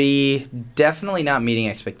 1-3, definitely not meeting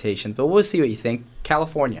expectations, but we'll see what you think.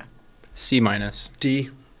 California. C-. D.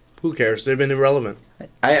 Who cares? They've been irrelevant.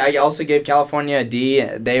 I also gave California a D.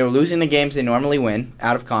 They were losing the games they normally win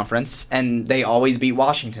out of conference, and they always beat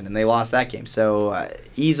Washington, and they lost that game. So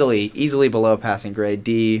easily below passing grade.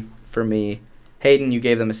 D for me. Hayden, you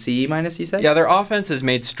gave them a C-, you said? Yeah, their offense has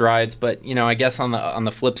made strides, but I guess on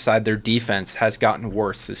the flip side, their defense has gotten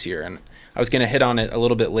worse this year. And I was going to hit on it a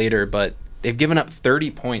little bit later, but they've given up 30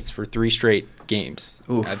 points for 3 straight games.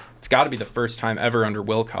 It's got to be the first time ever under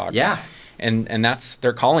Wilcox. Yeah. And that's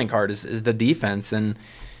their calling card is the defense, and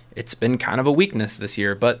it's been kind of a weakness this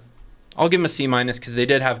year. But I'll give them a C- because they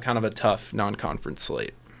did have kind of a tough non-conference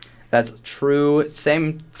slate. That's true.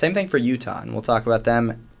 Same thing for Utah, and we'll talk about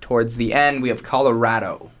them towards the end. We have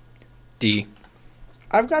Colorado. D.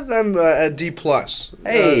 I've got them at D+.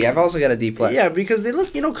 Hey, I've also got a D+. Yeah, because they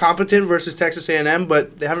look, competent versus Texas A&M,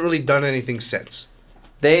 but they haven't really done anything since.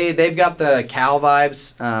 They've got the Cal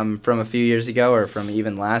vibes from a few years ago or from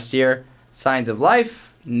even last year. Signs of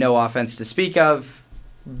life, no offense to speak of.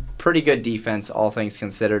 Pretty good defense, all things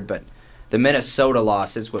considered, but the Minnesota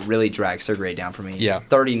loss is what really drags their grade down for me. Yeah.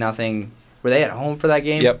 30-0. Were they at home for that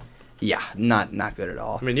game? Yep. Yeah, not good at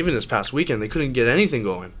all. I mean, even this past weekend, they couldn't get anything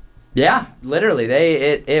going. Yeah, literally,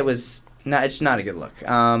 it's not a good look.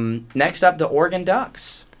 Next up, the Oregon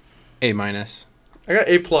Ducks. A-. I got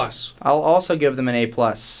A+. I'll also give them an A+.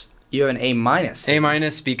 You have an A-.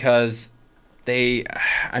 A- because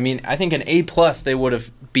I think an A+ they would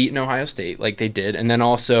have beaten Ohio State like they did, and then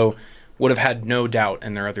also would have had no doubt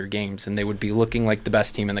in their other games, and they would be looking like the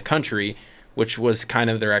best team in the country, which was kind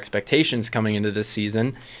of their expectations coming into this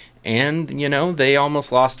season. And, they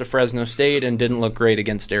almost lost to Fresno State and didn't look great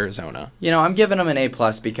against Arizona. I'm giving them an A+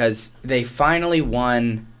 because they finally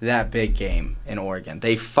won that big game in Oregon.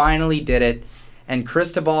 They finally did it, and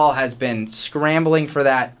Cristobal has been scrambling for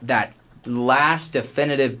that last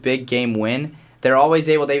definitive big game win. They're always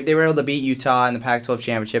able. They were able to beat Utah in the Pac-12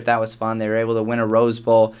 championship. That was fun. They were able to win a Rose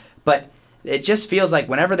Bowl, but it just feels like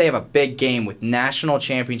whenever they have a big game with national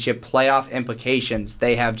championship playoff implications,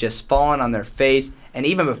 they have just fallen on their face. And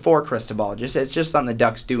even before Cristobal, it's just something the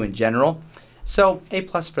Ducks do in general. So A+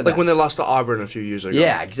 for them. Like when they lost to Auburn a few years ago.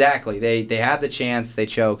 Yeah, exactly. They had the chance, they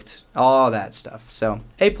choked, all that stuff. So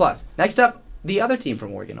A+. Next up, the other team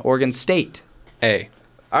from Oregon State. A.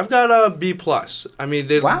 I've got a B+. I mean,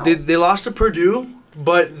 they lost to Purdue,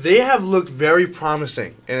 but they have looked very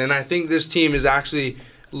promising, and I think this team is actually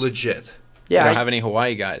legit. Yeah, they don't have any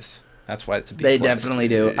Hawaii guys. That's why it's a B+. They definitely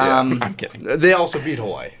do. Yeah. I'm kidding. They also beat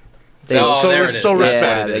Hawaii. There it is. Respected.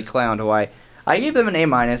 Yeah, they clowned Hawaii. I gave them an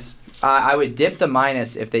A-. I would dip the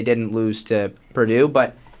minus if they didn't lose to Purdue,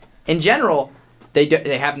 but in general, they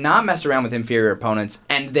have not messed around with inferior opponents,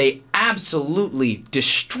 and they absolutely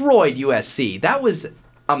destroyed USC. That was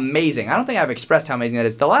amazing. I don't think I've expressed how amazing that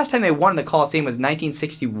is. The last time they won the Coliseum was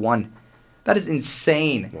 1961. That is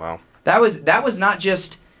insane. Wow. That was not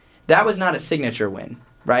a signature win,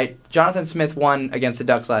 right? Jonathan Smith won against the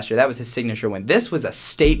Ducks last year. That was his signature win. This was a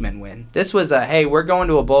statement win. This was hey, we're going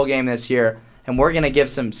to a bowl game this year, and we're going to give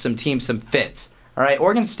some teams some fits. All right,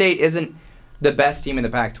 Oregon State isn't the best team in the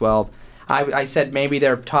Pac-12. I said maybe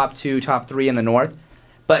they're top 2, top 3 in the North.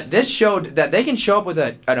 But this showed that they can show up with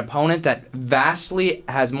an opponent that vastly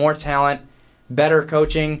has more talent, better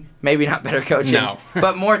coaching, maybe not better coaching,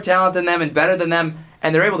 but more talent than them and better than them,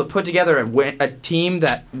 and they're able to put together a team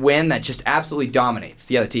that just absolutely dominates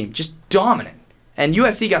the other team, just dominant. And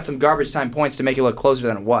USC got some garbage time points to make it look closer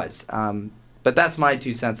than it was. But that's my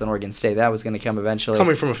 2 cents on Oregon State. That was going to come eventually.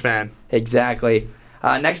 Coming from a fan. Exactly.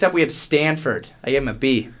 Next up, we have Stanford. I gave them a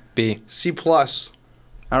B. B. C+.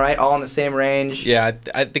 All right, all in the same range. Yeah,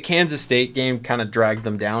 the Kansas State game kind of dragged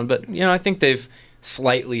them down, but I think they've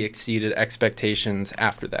slightly exceeded expectations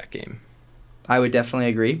after that game. I would definitely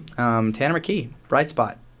agree. Tanner McKee, bright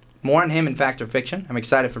spot. More on him in Fact or Fiction. I'm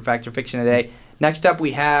excited for Fact or Fiction today. Next up,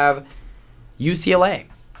 we have UCLA.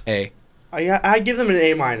 A. I give them an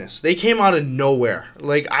A-. They came out of nowhere.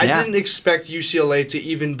 I didn't expect UCLA to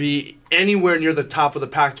even be anywhere near the top of the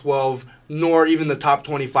Pac-12, nor even the top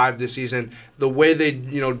 25 this season. The way they,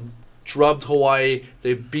 drubbed Hawaii,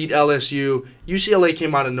 they beat LSU. UCLA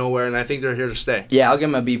came out of nowhere, and I think they're here to stay. Yeah, I'll give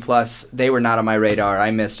them a B+. They were not on my radar.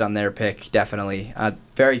 I missed on their pick, definitely.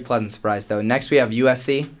 Very pleasant surprise, though. Next, we have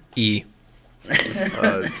USC. E.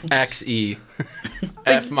 XE.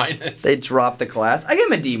 F minus. They dropped the class. I give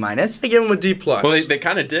them a D minus. I give him a D plus. Well, they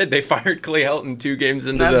kind of did. They fired Clay Helton 2 games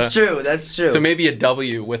into That's true. That's true. So maybe a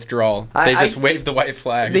W withdrawal. They just waved the white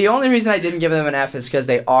flag. The only reason I didn't give them an F is because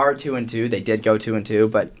they are 2-2. They did go 2-2,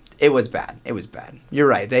 but it was bad. It was bad. You're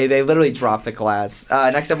right. They literally dropped the class.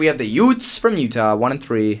 Next up, we have the Utes from Utah,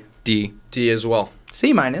 1-3. D. D as well.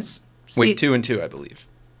 C minus. Wait, 2-2, I believe.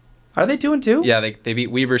 Are they 2-2? Yeah, they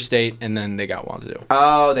beat Weber State and then they got Wazoo.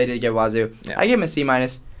 Oh, they did get Wazoo. Yeah. I give them a C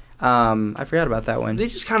minus. I forgot about that one. They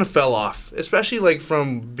just kind of fell off, especially like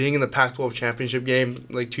from being in the Pac-12 championship game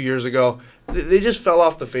like 2 years ago. They just fell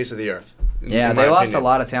off the face of the earth. Yeah, they lost a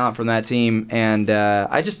lot of talent from that team, and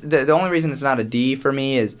the only reason it's not a D for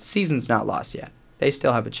me is the season's not lost yet. They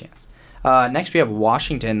still have a chance. Next we have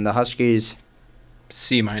Washington, the Huskies.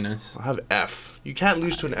 C minus. I have F. You can't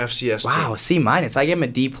lose to an FCS Wow, team. C minus. I give him a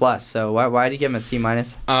D plus. So why do you give him a C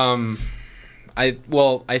minus? I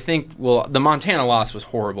think the Montana loss was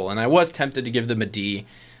horrible, and I was tempted to give them a D,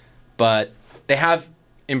 but they have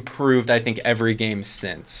improved, I think, every game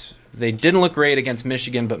since. They didn't look great against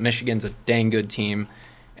Michigan, but Michigan's a dang good team.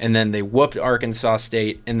 And then they whooped Arkansas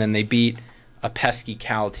State, and then they beat a pesky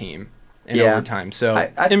Cal team in overtime. So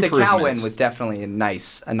the Cal win was definitely a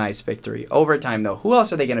nice victory. Overtime, though, who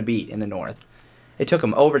else are they going to beat in the North? It took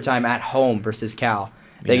them overtime at home versus Cal.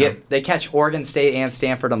 They catch Oregon State and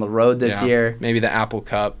Stanford on the road this year. Maybe the Apple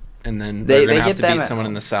Cup, and then they're going to have to beat someone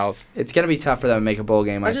in the South. It's going to be tough for them to make a bowl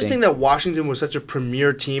game, I just think that Washington was such a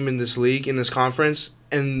premier team in this league, in this conference,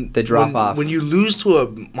 and the drop-off. When you lose to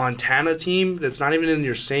a Montana team that's not even in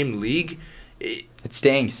your same league, it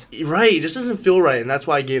stings. Right, it just doesn't feel right, and that's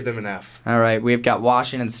why I gave them an F. All right, we've got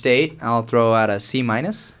Washington State. I'll throw out a C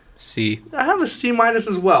minus. C. I have a C minus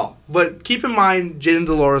as well, but keep in mind Jaden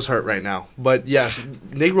Delores hurt right now. But yes,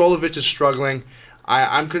 Nick Rolovich is struggling.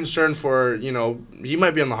 I'm concerned for, he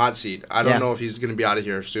might be on the hot seat. I don't know if he's going to be out of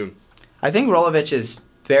here soon. I think Rolovich is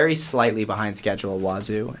very slightly behind schedule at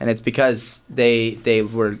Wazoo, and it's because they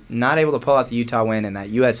were not able to pull out the Utah win, and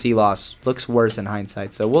that USC loss looks worse in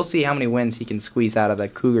hindsight. So we'll see how many wins he can squeeze out of the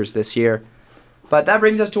Cougars this year. But that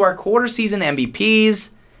brings us to our quarter season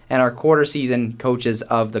MVPs and our quarter season coaches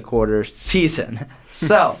of the quarter season.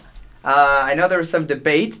 So I know there was some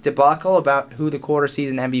debacle about who the quarter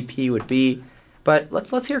season MVP would be. But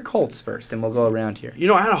let's hear Colts first, and we'll go around here.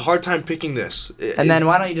 I had a hard time picking this. And then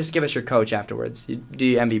why don't you just give us your coach afterwards? You do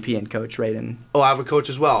your MVP and coach rating. Oh, I have a coach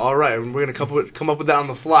as well. All right, we're going to come up with that on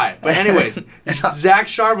the fly. But anyways, Zach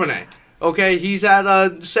Charbonnet. Okay, he's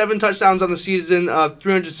had 7 touchdowns on the season,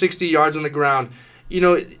 360 yards on the ground.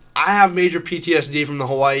 I have major PTSD from the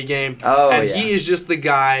Hawaii game. He is just the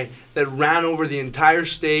guy that ran over the entire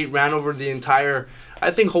state, ran over the entire, I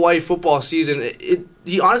think, Hawaii football season.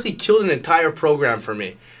 He honestly killed an entire program for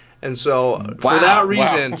me. And so, for that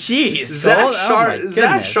reason, Jeez,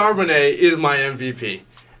 Zach Charbonnet is my MVP.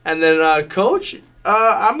 And then coach,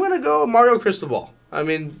 I'm going to go Mario Cristobal. I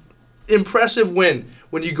mean, impressive win.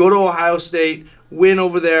 When you go to Ohio State, win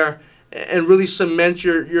over there, and really cement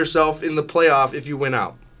yourself in the playoff if you win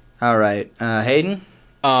out. All right. Hayden?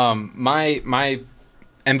 My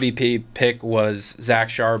MVP pick was Zach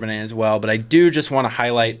Charbonnet as well, but I do just want to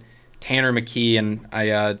highlight Tanner McKee, and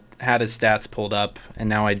I had his stats pulled up, and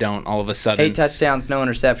now I don't all of a sudden. 8 touchdowns, no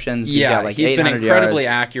interceptions. He's been incredibly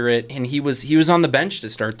accurate, and he was on the bench to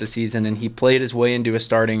start the season, and he played his way into a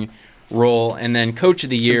starting role. And then Coach of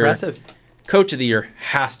the Year. Impressive. Coach of the Year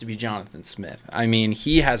has to be Jonathan Smith. I mean,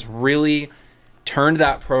 he has really turned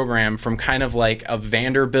that program from kind of like a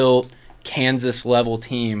Vanderbilt, Kansas-level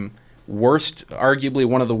team, arguably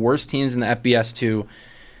one of the worst teams in the FBS, to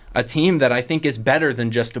a team that I think is better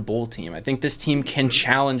than just a bowl team. I think this team can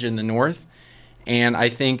challenge in the North, and I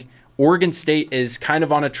think Oregon State is kind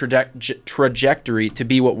of on a trajectory to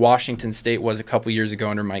be what Washington State was a couple years ago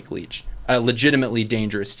under Mike Leach, a legitimately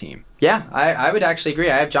dangerous team. Yeah, I would actually agree.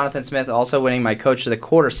 I have Jonathan Smith also winning my coach of the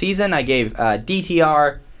quarter season. I gave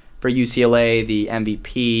DTR for UCLA the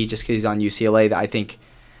MVP just because he's on UCLA. I think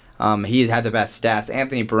he's had the best stats.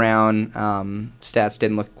 Anthony Brown, stats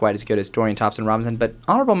didn't look quite as good as Dorian Thompson-Robinson, but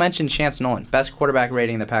honorable mention, Chance Nolan, best quarterback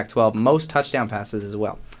rating in the Pac-12, most touchdown passes as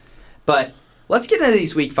well. But let's get into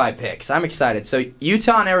these Week 5 picks. I'm excited. So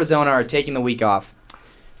Utah and Arizona are taking the week off.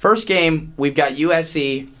 First game, we've got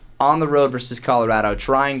USC on the road versus Colorado,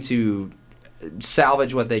 trying to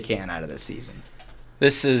salvage what they can out of this season.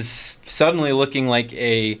 This is suddenly looking like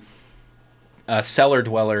a cellar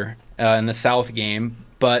dweller in the South game,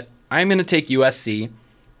 but I'm going to take USC.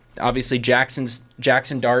 Obviously, Jackson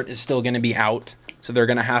Dart is still going to be out, so they're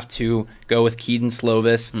going to have to go with Keaton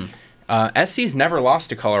Slovis. SC's never lost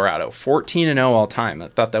to Colorado, 14-0 all time. I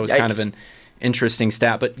thought that was kind of an interesting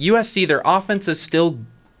stat. But USC, their offense is still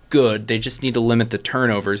good. They just need to limit the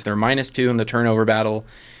turnovers. They're -2 in the turnover battle,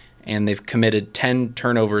 and they've committed 10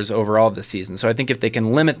 turnovers overall this season. So I think if they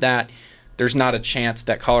can limit that, there's not a chance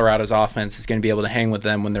that Colorado's offense is going to be able to hang with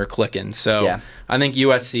them when they're clicking. So I think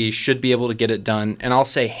USC should be able to get it done, and I'll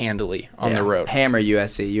say handily on the road. Hammer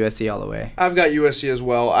USC. USC all the way. I've got USC as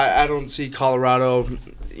well. I don't see Colorado,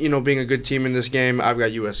 being a good team in this game. I've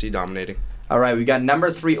got USC dominating. All right, we got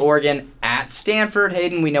number 3 Oregon at Stanford.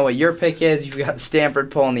 Hayden, we know what your pick is. You've got Stanford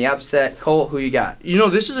pulling the upset. Colt, who you got?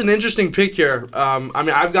 This is an interesting pick here.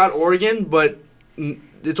 I've got Oregon, but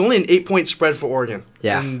it's only an 8-point spread for Oregon.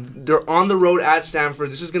 Yeah. And they're on the road at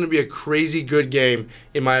Stanford. This is going to be a crazy good game,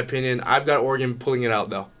 in my opinion. I've got Oregon pulling it out,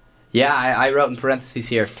 though. Yeah, I wrote in parentheses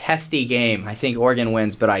here, testy game. I think Oregon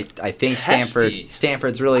wins, but I think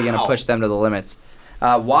Stanford's really going to push them to the limits.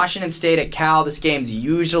 Washington State at Cal. This game's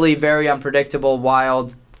usually very unpredictable,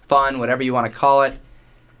 wild, fun, whatever you want to call it.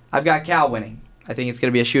 I've got Cal winning. I think it's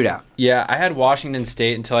going to be a shootout. Yeah, I had Washington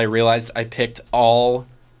State until I realized I picked all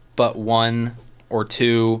but 1 or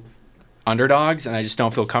 2 underdogs, and I just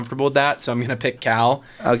don't feel comfortable with that, so I'm going to pick Cal.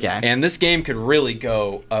 Okay. And this game could really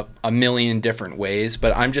go a million different ways,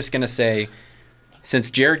 but I'm just going to say, since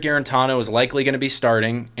Jared Garantano is likely going to be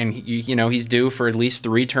starting, and he's due for at least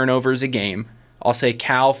 3 turnovers a game, I'll say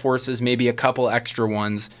Cal forces maybe a couple extra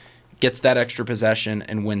ones, gets that extra possession,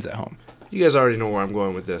 and wins at home. You guys already know where I'm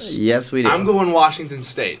going with this. Yes, we do. I'm going Washington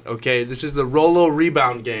State, okay? This is the Rolo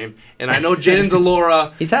rebound game, and I know Jaden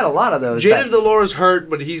DeLora... He's had a lot of those. Jaden DeLora's hurt,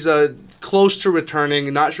 but he's close to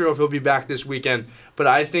returning. Not sure if he'll be back this weekend, but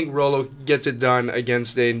I think Rolo gets it done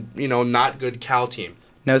against a, not good Cal team.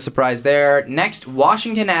 No surprise there. Next,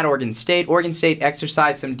 Washington at Oregon State. Oregon State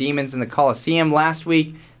exercised some demons in the Coliseum last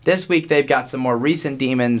week. This week, they've got some more recent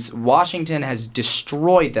demons. Washington has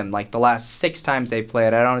destroyed them like the last 6 times they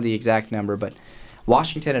played. I don't know the exact number, but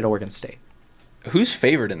Washington at Oregon State. Who's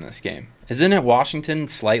favored in this game? Isn't it Washington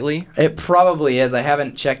slightly? It probably is. I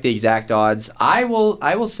haven't checked the exact odds. I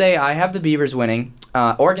will say I have the Beavers winning.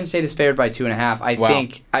 Oregon State is favored by 2.5.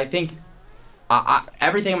 I think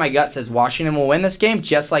everything in my gut says Washington will win this game,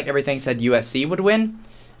 just like everything said USC would win.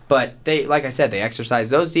 But they, like I said, they exercise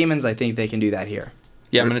those demons. I think they can do that here.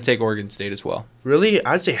 Yeah, I'm going to take Oregon State as well. Really?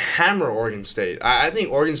 I'd say hammer Oregon State. I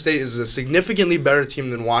think Oregon State is a significantly better team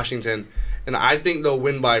than Washington, and I think they'll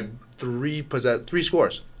win by 3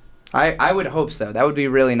 scores. I would hope so. That would be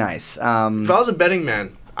really nice. If I was a betting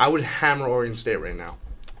man, I would hammer Oregon State right now.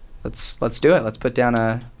 Let's do it. Let's put down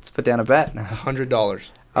a bet. $100.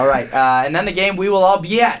 All right, and then the game we will all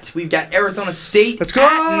be at. We've got Arizona State. Let's go!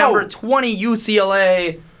 At number 20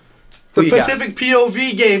 UCLA. The Pacific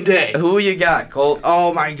POV game day. Who you got, Colt?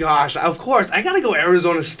 Oh my gosh! Of course, I gotta go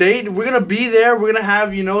Arizona State. We're gonna be there. We're gonna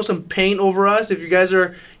have some paint over us. If you guys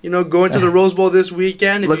are going to the Rose Bowl this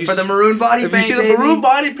weekend, look for the maroon body paint. If you see the maroon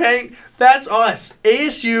body paint, that's us.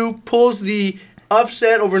 ASU pulls the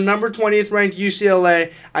upset over number 20th ranked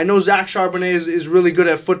UCLA. I know Zach Charbonnet is really good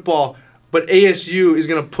at football, but ASU is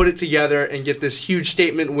gonna put it together and get this huge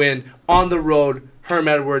statement win on the road. Herm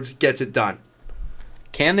Edwards gets it done.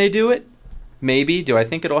 Can they do it? Maybe. Do I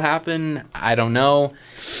think it'll happen? I don't know.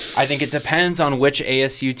 I think it depends on which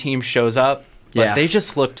ASU team shows up. But they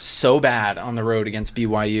just looked so bad on the road against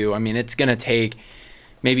BYU. I mean, it's going to take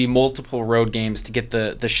maybe multiple road games to get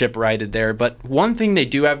the ship righted there. But one thing they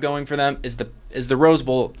do have going for them is the Rose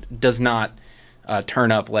Bowl does not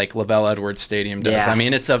turn up like LaVell Edwards Stadium does. Yeah. I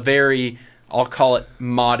mean, it's a very, I'll call it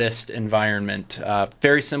modest environment.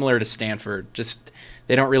 Very similar to Stanford. Just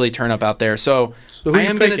they don't really turn up out there. So who are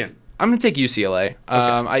you picking? I'm going to take UCLA.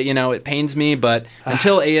 Okay. It pains me, but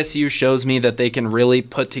until ASU shows me that they can really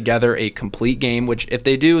put together a complete game, which if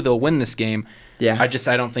they do, they'll win this game. Yeah.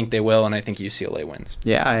 I don't think they will, and I think UCLA wins.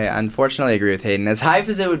 Yeah, I unfortunately agree with Hayden. As hype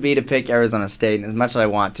as it would be to pick Arizona State, and as much as I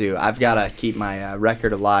want to, I've got to keep my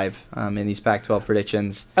record alive in these Pac-12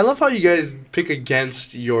 predictions. I love how you guys pick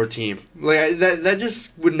against your team. Like that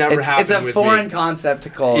just would never happen. It's a foreign concept to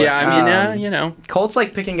Cole. Yeah, I mean, Colt's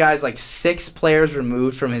like picking guys like 6 players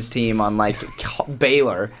removed from his team on like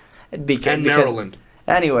Baylor, and Maryland.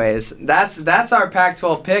 Anyways, that's our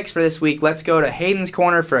Pac-12 picks for this week. Let's go to Hayden's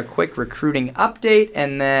Corner for a quick recruiting update,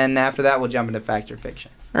 and then after that, we'll jump into Fact or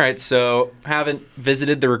Fiction. All right, so haven't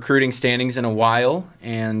visited the recruiting standings in a while,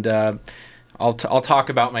 and I'll talk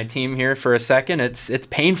about my team here for a second. It's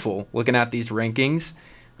painful looking at these rankings.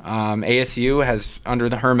 ASU has, under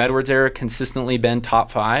the Herm Edwards era, consistently been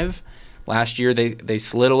top 5. Last year, they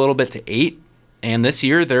slid a little bit to 8, and this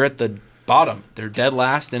year they're at the bottom. They're dead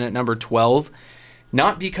last and at number 12.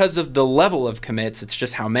 Not because of the level of commits, it's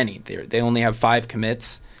just how many. They only have 5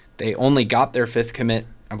 commits. They only got their 5th commit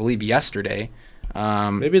I believe, yesterday.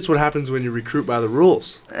 Maybe it's what happens when you recruit by the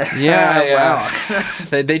rules. Yeah, Wow.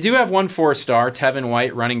 they do have one 4-star, Tevin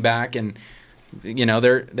White, running back, and they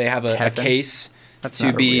have a case That's to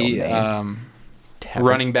not a be real name.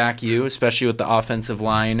 running back you, especially with the offensive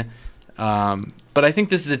line. But I think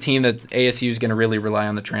this is a team that ASU is going to really rely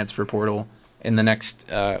on the transfer portal in the next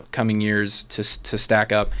coming years to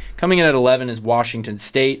stack up. Coming in at 11 is Washington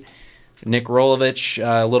State. Nick Rolovich,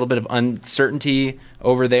 a little bit of uncertainty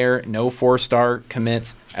over there. No 4-star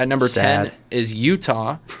commits. At number 10 is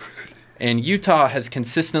Utah. And Utah has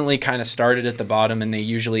consistently kind of started at the bottom, and they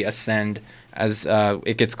usually ascend as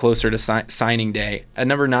it gets closer to signing day. At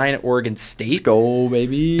number 9, Oregon State. Let's go,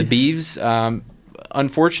 baby. The Beavs,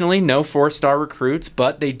 unfortunately, no 4-star recruits,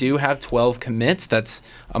 but they do have 12 commits. That's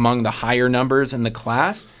among the higher numbers in the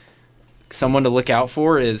class. Someone to look out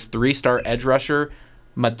for is 3-star edge rusher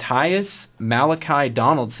Matthias Malachi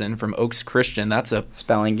Donaldson from Oaks Christian. That's a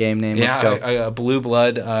spelling game name. Let's go. A blue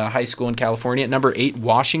blood high school in California. At number 8,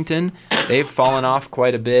 Washington. They've fallen off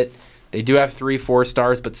quite a bit. They do have 3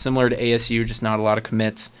 4-stars, but similar to ASU, just not a lot of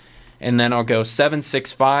commits. And then I'll go 7,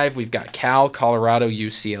 6, 5. We've got Cal, Colorado,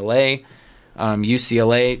 UCLA.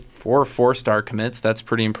 UCLA, 4 4-star commits. That's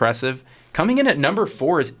pretty impressive. Coming in at number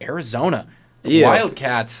 4 is Arizona. Yeah.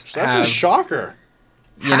 Wildcats. That's a shocker.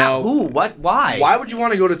 Who? What? Why? Why would you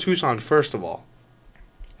want to go to Tucson, first of all?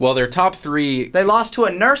 Well, their top 3. They lost to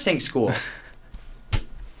a nursing school.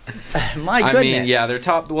 My goodness. I mean, yeah, they're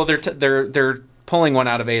top. Well, they're pulling one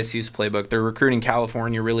out of ASU's playbook. They're recruiting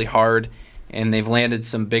California really hard, and they've landed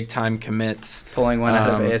some big time commits. Pulling one out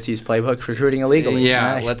of ASU's playbook, recruiting illegally.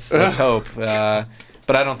 Yeah, Right. let's hope. But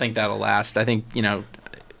I don't think that'll last. I think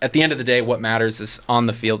at the end of the day, what matters is on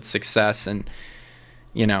the field success, and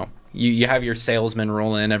You have your salesman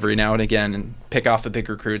roll in every now and again and pick off the big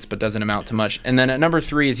recruits, but doesn't amount to much. And then at number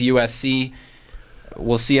 3 is USC.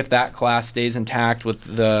 We'll see if that class stays intact with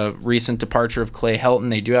the recent departure of Clay Helton.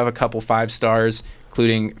 They do have a couple 5-stars,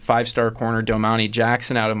 including 5-star corner Domani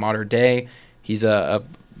Jackson out of Mater Dei. He's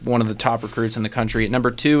one of the top recruits in the country. At number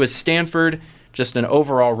 2 is Stanford. Just an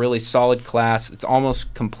overall really solid class. It's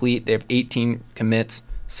almost complete. They have 18 commits,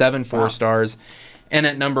 7 4-stars. And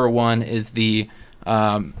at number 1 is the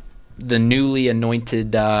newly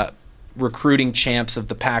anointed recruiting champs of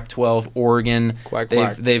the Pac-12, Oregon. Quack.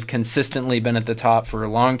 They've consistently been at the top for a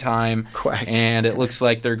long time, Quack. and it looks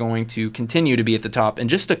like they're going to continue to be at the top. And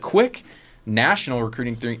just a quick national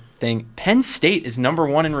recruiting thing: Penn State is number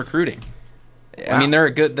 1 in recruiting. Wow. I mean,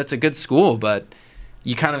 that's a good school, but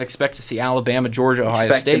you kind of expect to see Alabama, Georgia, Ohio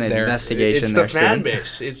Expect State an there. investigation It's there the fan soon.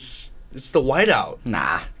 base. It's the whiteout.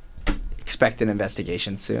 Nah. Expect an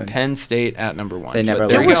investigation soon. Penn State at number 1. They never But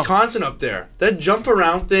there Get you go. Wisconsin up there. That jump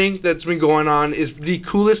around thing that's been going on is the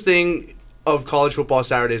coolest thing of college football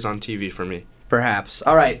Saturdays on TV for me. Perhaps.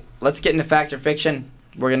 All right, let's get into fact or fiction.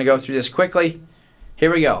 We're going to go through this quickly.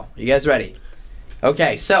 Here we go. You guys ready?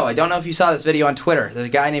 Okay, so I don't know if you saw this video on Twitter. There's a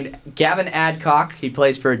guy named Gavin Adcock. He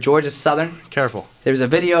plays for Georgia Southern. Careful. There's a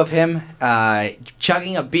video of him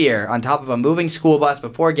chugging a beer on top of a moving school bus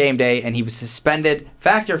before game day, and he was suspended.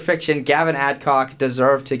 Fact or fiction, Gavin Adcock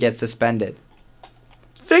deserved to get suspended.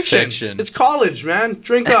 Fiction. It's college, man.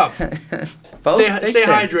 Drink up. Both Stay fiction.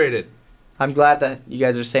 hydrated. I'm glad that you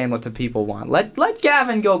guys are saying what the people want. Let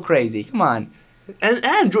Gavin go crazy. Come on.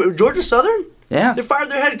 And Georgia Southern? Yeah. They fired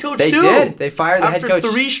their head coach They too. did. They fired the head coach.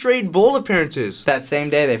 After 3 straight bowl appearances. That same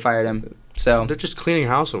day they fired him. So They're just cleaning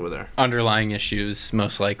house over there. Underlying issues,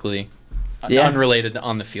 most likely. Yeah. Unrelated to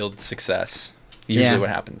on the field success. Usually Yeah. what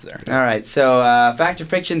happens there. all right. So fact or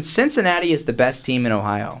fiction, Cincinnati is the best team in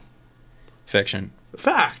Ohio. Fiction.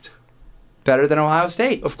 Fact. Better than Ohio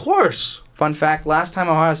State. Of course. Fun fact, last time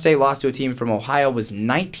Ohio State lost to a team from Ohio was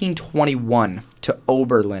 1921 to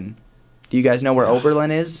Oberlin. Do you guys know where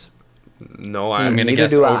Oberlin is? No, I'm going to Neither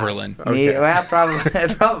guess do I. Oberlin. Okay. Well,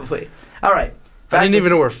 probably. All right. I didn't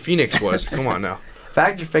even know where Phoenix was. Come on now.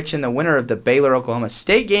 Fact or fiction, the winner of the Baylor-Oklahoma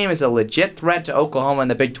State game is a legit threat to Oklahoma in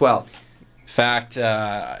the Big 12. Fact,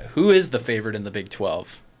 who is the favorite in the Big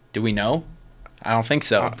 12? Do we know? I don't think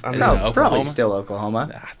so. I'm Is not- it No, Oklahoma? probably still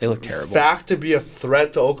Oklahoma. They look terrible. Fact to be a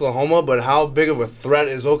threat to Oklahoma, but how big of a threat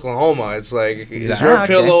is Oklahoma? It's like, is Exactly. your Okay.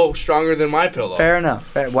 pillow stronger than my pillow? Fair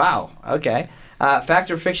enough. Wow. Okay. Fact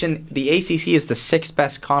or fiction, the ACC is the 6th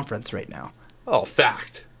best conference right now. Oh,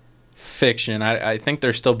 fact. Fiction. I think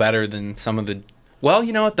they're still better than some of the... Well,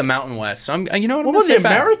 you know what? The Mountain West. So you know what? What I'm about gonna the say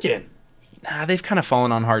fact. American? They've kind of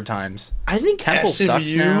fallen on hard times. I think Temple sucks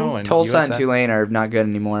SMU now. And Tulsa and USF. Tulane are not good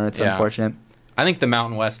anymore. It's Yeah. unfortunate. I think the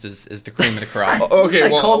Mountain West is the cream of the crop. Okay, Looks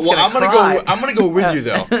like well, Colt's well gonna I'm gonna cry. go. I'm gonna go with you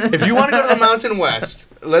though. If you want to go to the Mountain West,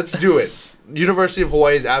 let's do it. University of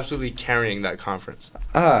Hawaii is absolutely carrying that conference.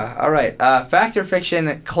 All right. Fact or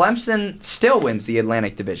fiction? Clemson still wins the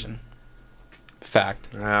Atlantic Division. Fact.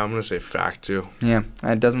 I'm going to say fact, too. Yeah,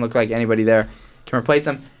 it doesn't look like anybody there can replace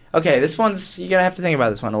him. Okay, this one's, you're going to have to think about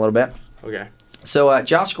this one a little bit. Okay. So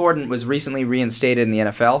Josh Gordon was recently reinstated in the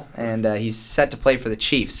NFL, and he's set to play for the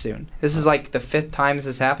Chiefs soon. This is like the 5th time this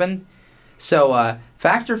has happened. So,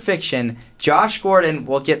 fact or fiction, Josh Gordon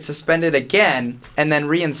will get suspended again and then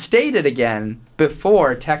reinstated again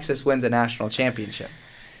before Texas wins a national championship.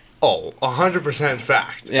 Oh, 100%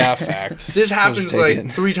 fact. Yeah, fact. This happens like taken.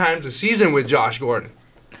 3 times a season with Josh Gordon.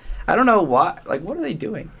 I don't know why. Like, what are they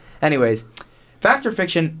doing? Anyways, fact or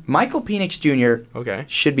fiction, Michael Penix Jr. Okay.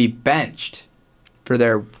 should be benched for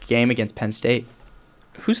their game against Penn State.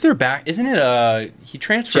 Who's their back? Isn't it he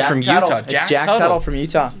transferred from Tuttle. Utah? It's Jack Tuttle from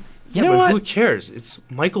Utah. You know but what? who cares? It's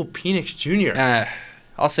Michael Penix Jr.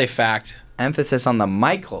 I'll say fact. Emphasis on the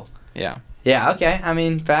Michael. Yeah. Yeah, okay. I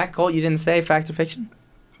mean, fact. Colt, you didn't say fact or fiction?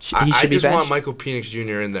 He I should be just benched? want Michael Penix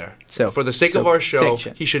Jr. in there. So, for the sake of our show,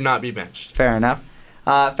 fiction. he should not be benched. Fair enough.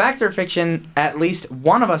 Fact or fiction, at least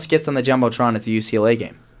one of us gets on the Jumbotron at the UCLA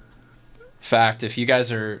game. Fact. If you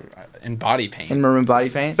guys are in body paint. In maroon body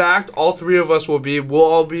paint? Fact, all 3 of us will be. We'll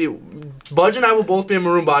all be. Budge and I will both be in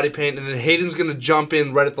maroon body paint, and then Hayden's going to jump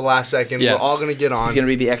in right at the last second. Yes. We're all going to get on. He's going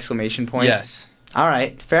to be the exclamation point? Yes. All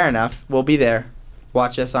right, fair enough. We'll be there.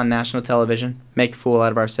 Watch us on national television. Make a fool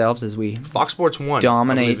out of ourselves as we... Fox Sports 1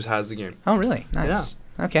 Dominate. I believe has the game. Oh, really? Nice.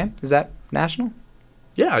 Yeah. Okay. Is that national?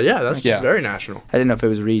 Yeah, that's very national. I didn't know if it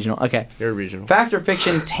was regional. Okay. Very regional. Fact or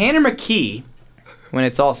fiction, Tanner McKee, when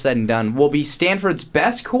it's all said and done, will be Stanford's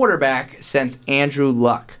best quarterback since Andrew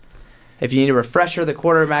Luck. If you need a refresher, the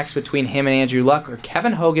quarterbacks between him and Andrew Luck are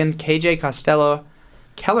Kevin Hogan, KJ Costello,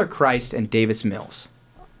 Keller Christ, and Davis Mills.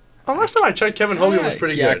 Last time I checked, Kevin Hogan was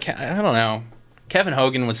pretty good. I don't know. Kevin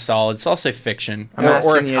Hogan was solid, so I'll say fiction. I'm or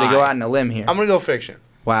asking a you to tie. go out on a limb here. I'm going to go fiction.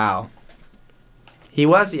 Wow. He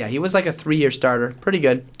was like a 3-year starter. Pretty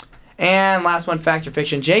good. And last one, fact or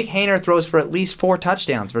fiction, Jake Haener throws for at least 4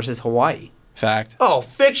 touchdowns versus Hawaii. Fact. Oh,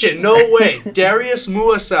 fiction. No way. Darius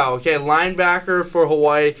Muasau, okay, linebacker for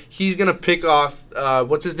Hawaii. He's going to pick off,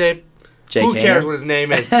 what's his name? Jake Who cares Haener? what his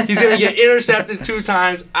name is? He's going to get intercepted 2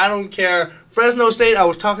 times. I don't care. Fresno State, I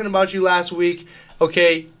was talking about you last week.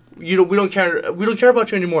 Okay, we don't care. We don't care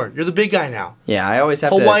about you anymore. You're the big guy now. Yeah, I always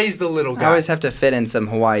have Hawaii's the little guy. I always have to fit in some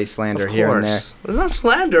Hawaii slander Of here and there. course. It's not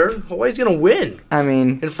slander. Hawaii's going to win I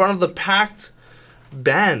mean, in front of the packed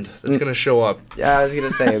band that's going to show up. I was going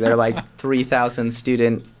to say, they're like 3,000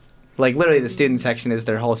 student, like literally the student section is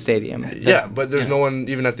their whole stadium. Yeah, but there's no one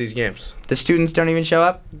even at these games. The students don't even show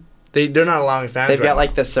up? They're not allowing fans. They've right got now.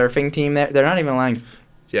 like the surfing team there. They're not even allowing.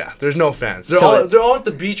 Yeah, there's no fans. They're So all at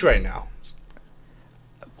the beach right now.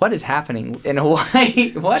 What is happening in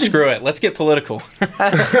Hawaii? Screw it. Let's get political. All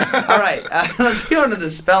right, let's go into the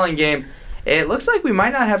spelling game. It looks like we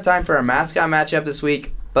might not have time for a mascot matchup this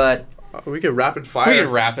week, but We could rapid fire. We can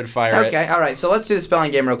rapid fire it. okay. All right, so let's do the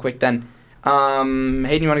spelling game real quick then.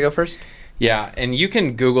 Hayden, you want to go first? Yeah, and you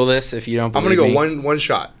can Google this if you don't I'm believe gonna me. go one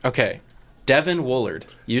shot. Okay. Devin Woolard,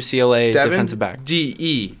 UCLA Devin, defensive back.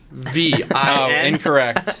 D-E-V-I-N. Oh,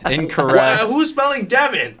 incorrect. Incorrect. Who's spelling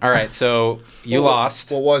Devin? All right, so you lost.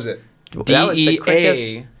 What was it? That was the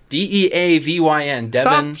quickest. Deavyn. Devin.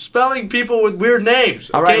 Stop spelling people with weird names.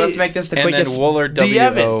 All right, okay? let's make this the And then quickest. Woolard,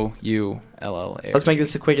 Devin. W-O-U-L-L-A. Let's make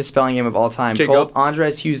this the quickest spelling game of all time. Okay, Colt go.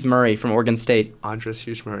 Andres Hughes Murray from Oregon State. Andres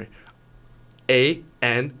Hughes Murray.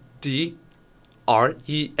 A-N-D-R-E-S.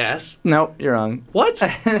 Nope, you're wrong. What?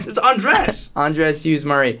 It's Andres. Andres Hughes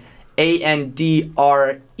Murray.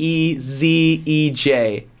 A-N-D-R-E-Z-E-J.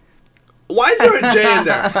 Why is there a J in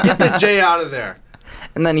there? Get the J out of there.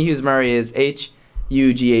 And then Hughes Murray is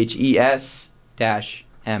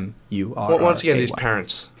H-U-G-H-E-S-M-U-R-R-A-Y. Well, once again, these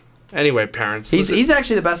parents. Anyway, parents. He's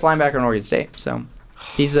actually the best linebacker in Oregon State. So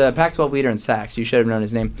he's a Pac-12 leader in sacks. You should have known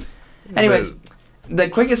his name. Anyways, the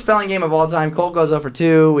quickest spelling game of all time. Colt goes 0 for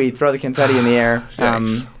 2. We throw the confetti in the air.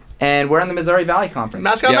 Thanks. And we're in the Missouri Valley Conference.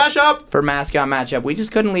 Mascot Yep. mashup. For mascot matchup. We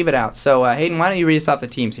just couldn't leave it out. So, Hayden, why don't you read us off the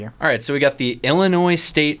teams here? All right, so we got the Illinois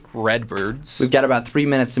State Redbirds. We've got about 3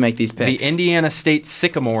 minutes to make these picks. The Indiana State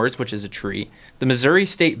Sycamores, which is a tree. The Missouri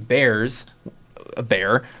State Bears, a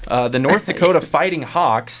bear. The North Dakota Fighting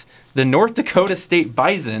Hawks. The North Dakota State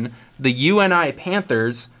Bison. The UNI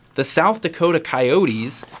Panthers. The South Dakota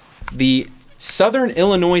Coyotes. The Southern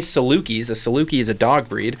Illinois Salukis. A Saluki is a dog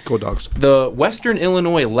breed. Go Dogs. The Western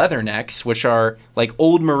Illinois Leathernecks, which are like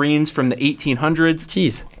old Marines from the 1800s.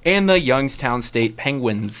 Jeez. And the Youngstown State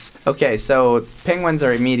Penguins. Okay, so Penguins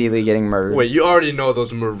are immediately getting murdered. Wait, you already know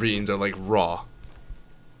those Marines are like raw.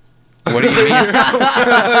 What do you mean?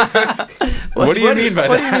 What do you mean by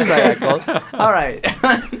What do you mean by that, Cole? All right.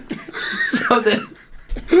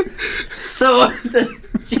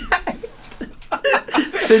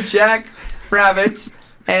 The Jackrabbits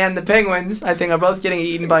and the Penguins, I think, are both getting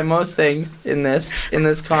eaten by most things in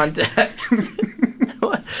this context.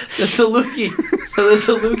 The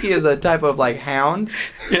Saluki is a type of like hound.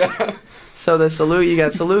 Yeah. So you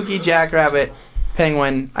got Saluki, Jackrabbit,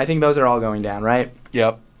 Penguin. I think those are all going down, right?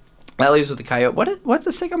 Yep. That leaves with the Coyote. What's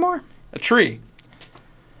a sycamore? A tree.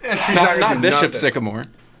 And she's Not gonna do Bishop nothing. Sycamore.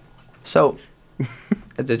 So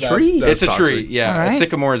it's a tree. It's a toxic. tree. Yeah. All right. A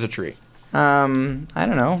sycamore is a tree. I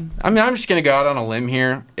don't know. I mean, I'm just gonna go out on a limb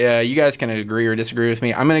here. You guys can agree or disagree with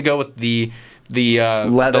me. I'm gonna go with the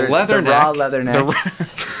Leather, leatherneck. the raw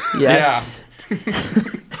leatherneck. Yeah.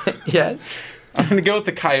 Yes. I'm gonna go with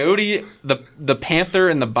the coyote, the panther,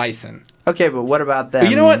 and the bison. Okay, but what about them? But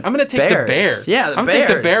you know what? I'm gonna take bears? the bear. Yeah, the I'm bears. gonna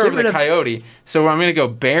take the bear Get over rid the of- coyote. So I'm gonna go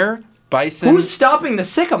bear, bison. Who's stopping the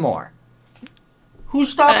sycamore? Who's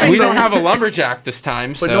stopping we the... don't have a lumberjack this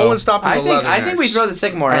time. But so. no one's stopping the leather. I think we throw the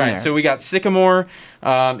sycamore All in right, there. so we got sycamore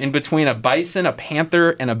in between a bison, a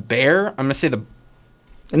panther, and a bear. I'm gonna say the.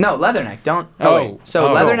 No, leatherneck. Don't. Oh. Wait. So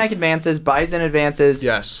Oh. leatherneck advances, bison advances.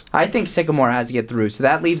 Yes. I think sycamore has to get through. So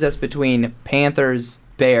that leaves us between panthers,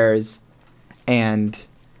 bears, and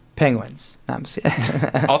penguins. I'm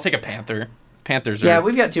I'll take a panther. Panthers are. yeah,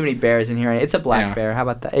 we've got too many bears in here. It's a black Yeah. bear. How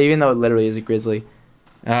about that? Even though it literally is a grizzly.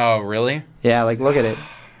 Oh, really? Yeah, like look at it.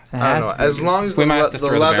 It I has don't know. to be. As long as We the, might have to the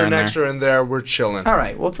throw the bear in leathernecks there. are in there, we're chilling. All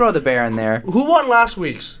right, we'll throw the bear in there. Who won last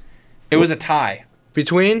week's? It was a tie.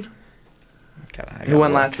 Between? Who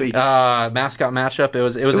won last week's? Mascot matchup. It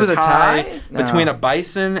was was a a tie, tie? between No. a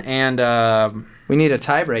bison and We need a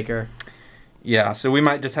tiebreaker. yeah. So we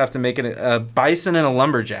might just have to make it a bison and a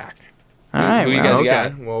lumberjack. All right. who you well, guys Okay.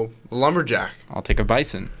 got? Well, lumberjack. I'll take a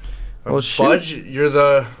bison. Well, shoot. Budge, you're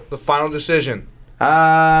the final decision.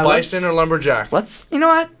 let's- Bison or lumberjack? You know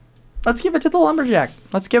what? Let's give it to the lumberjack.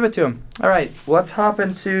 Let's give it to him. All right, let's hop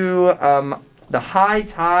into the high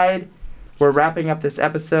tide. We're wrapping up this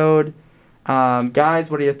episode. Guys,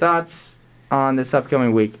 what are your thoughts on this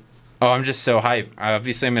upcoming week? Oh, I'm just so hyped.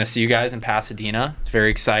 Obviously, I'm going to see you guys in Pasadena. It's very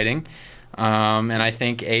exciting. And I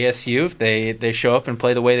think ASU, if they show up and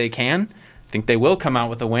play the way they can, I think they will come out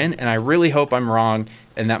with a win. And I really hope I'm wrong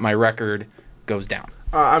and that my record goes down.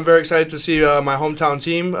 I'm very excited to see my hometown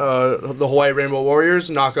team, the Hawaii Rainbow Warriors,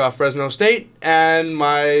 knock off Fresno State, and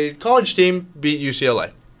my college team beat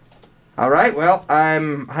UCLA. All right, well,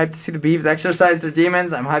 I'm hyped to see the Beavs exercise their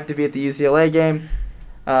demons. I'm hyped to be at the UCLA game.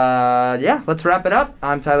 Yeah, let's wrap it up.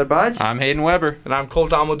 I'm Tyler Budge. I'm Hayden Weber. And I'm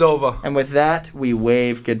Colt Almodovar. And with that, we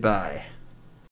wave goodbye.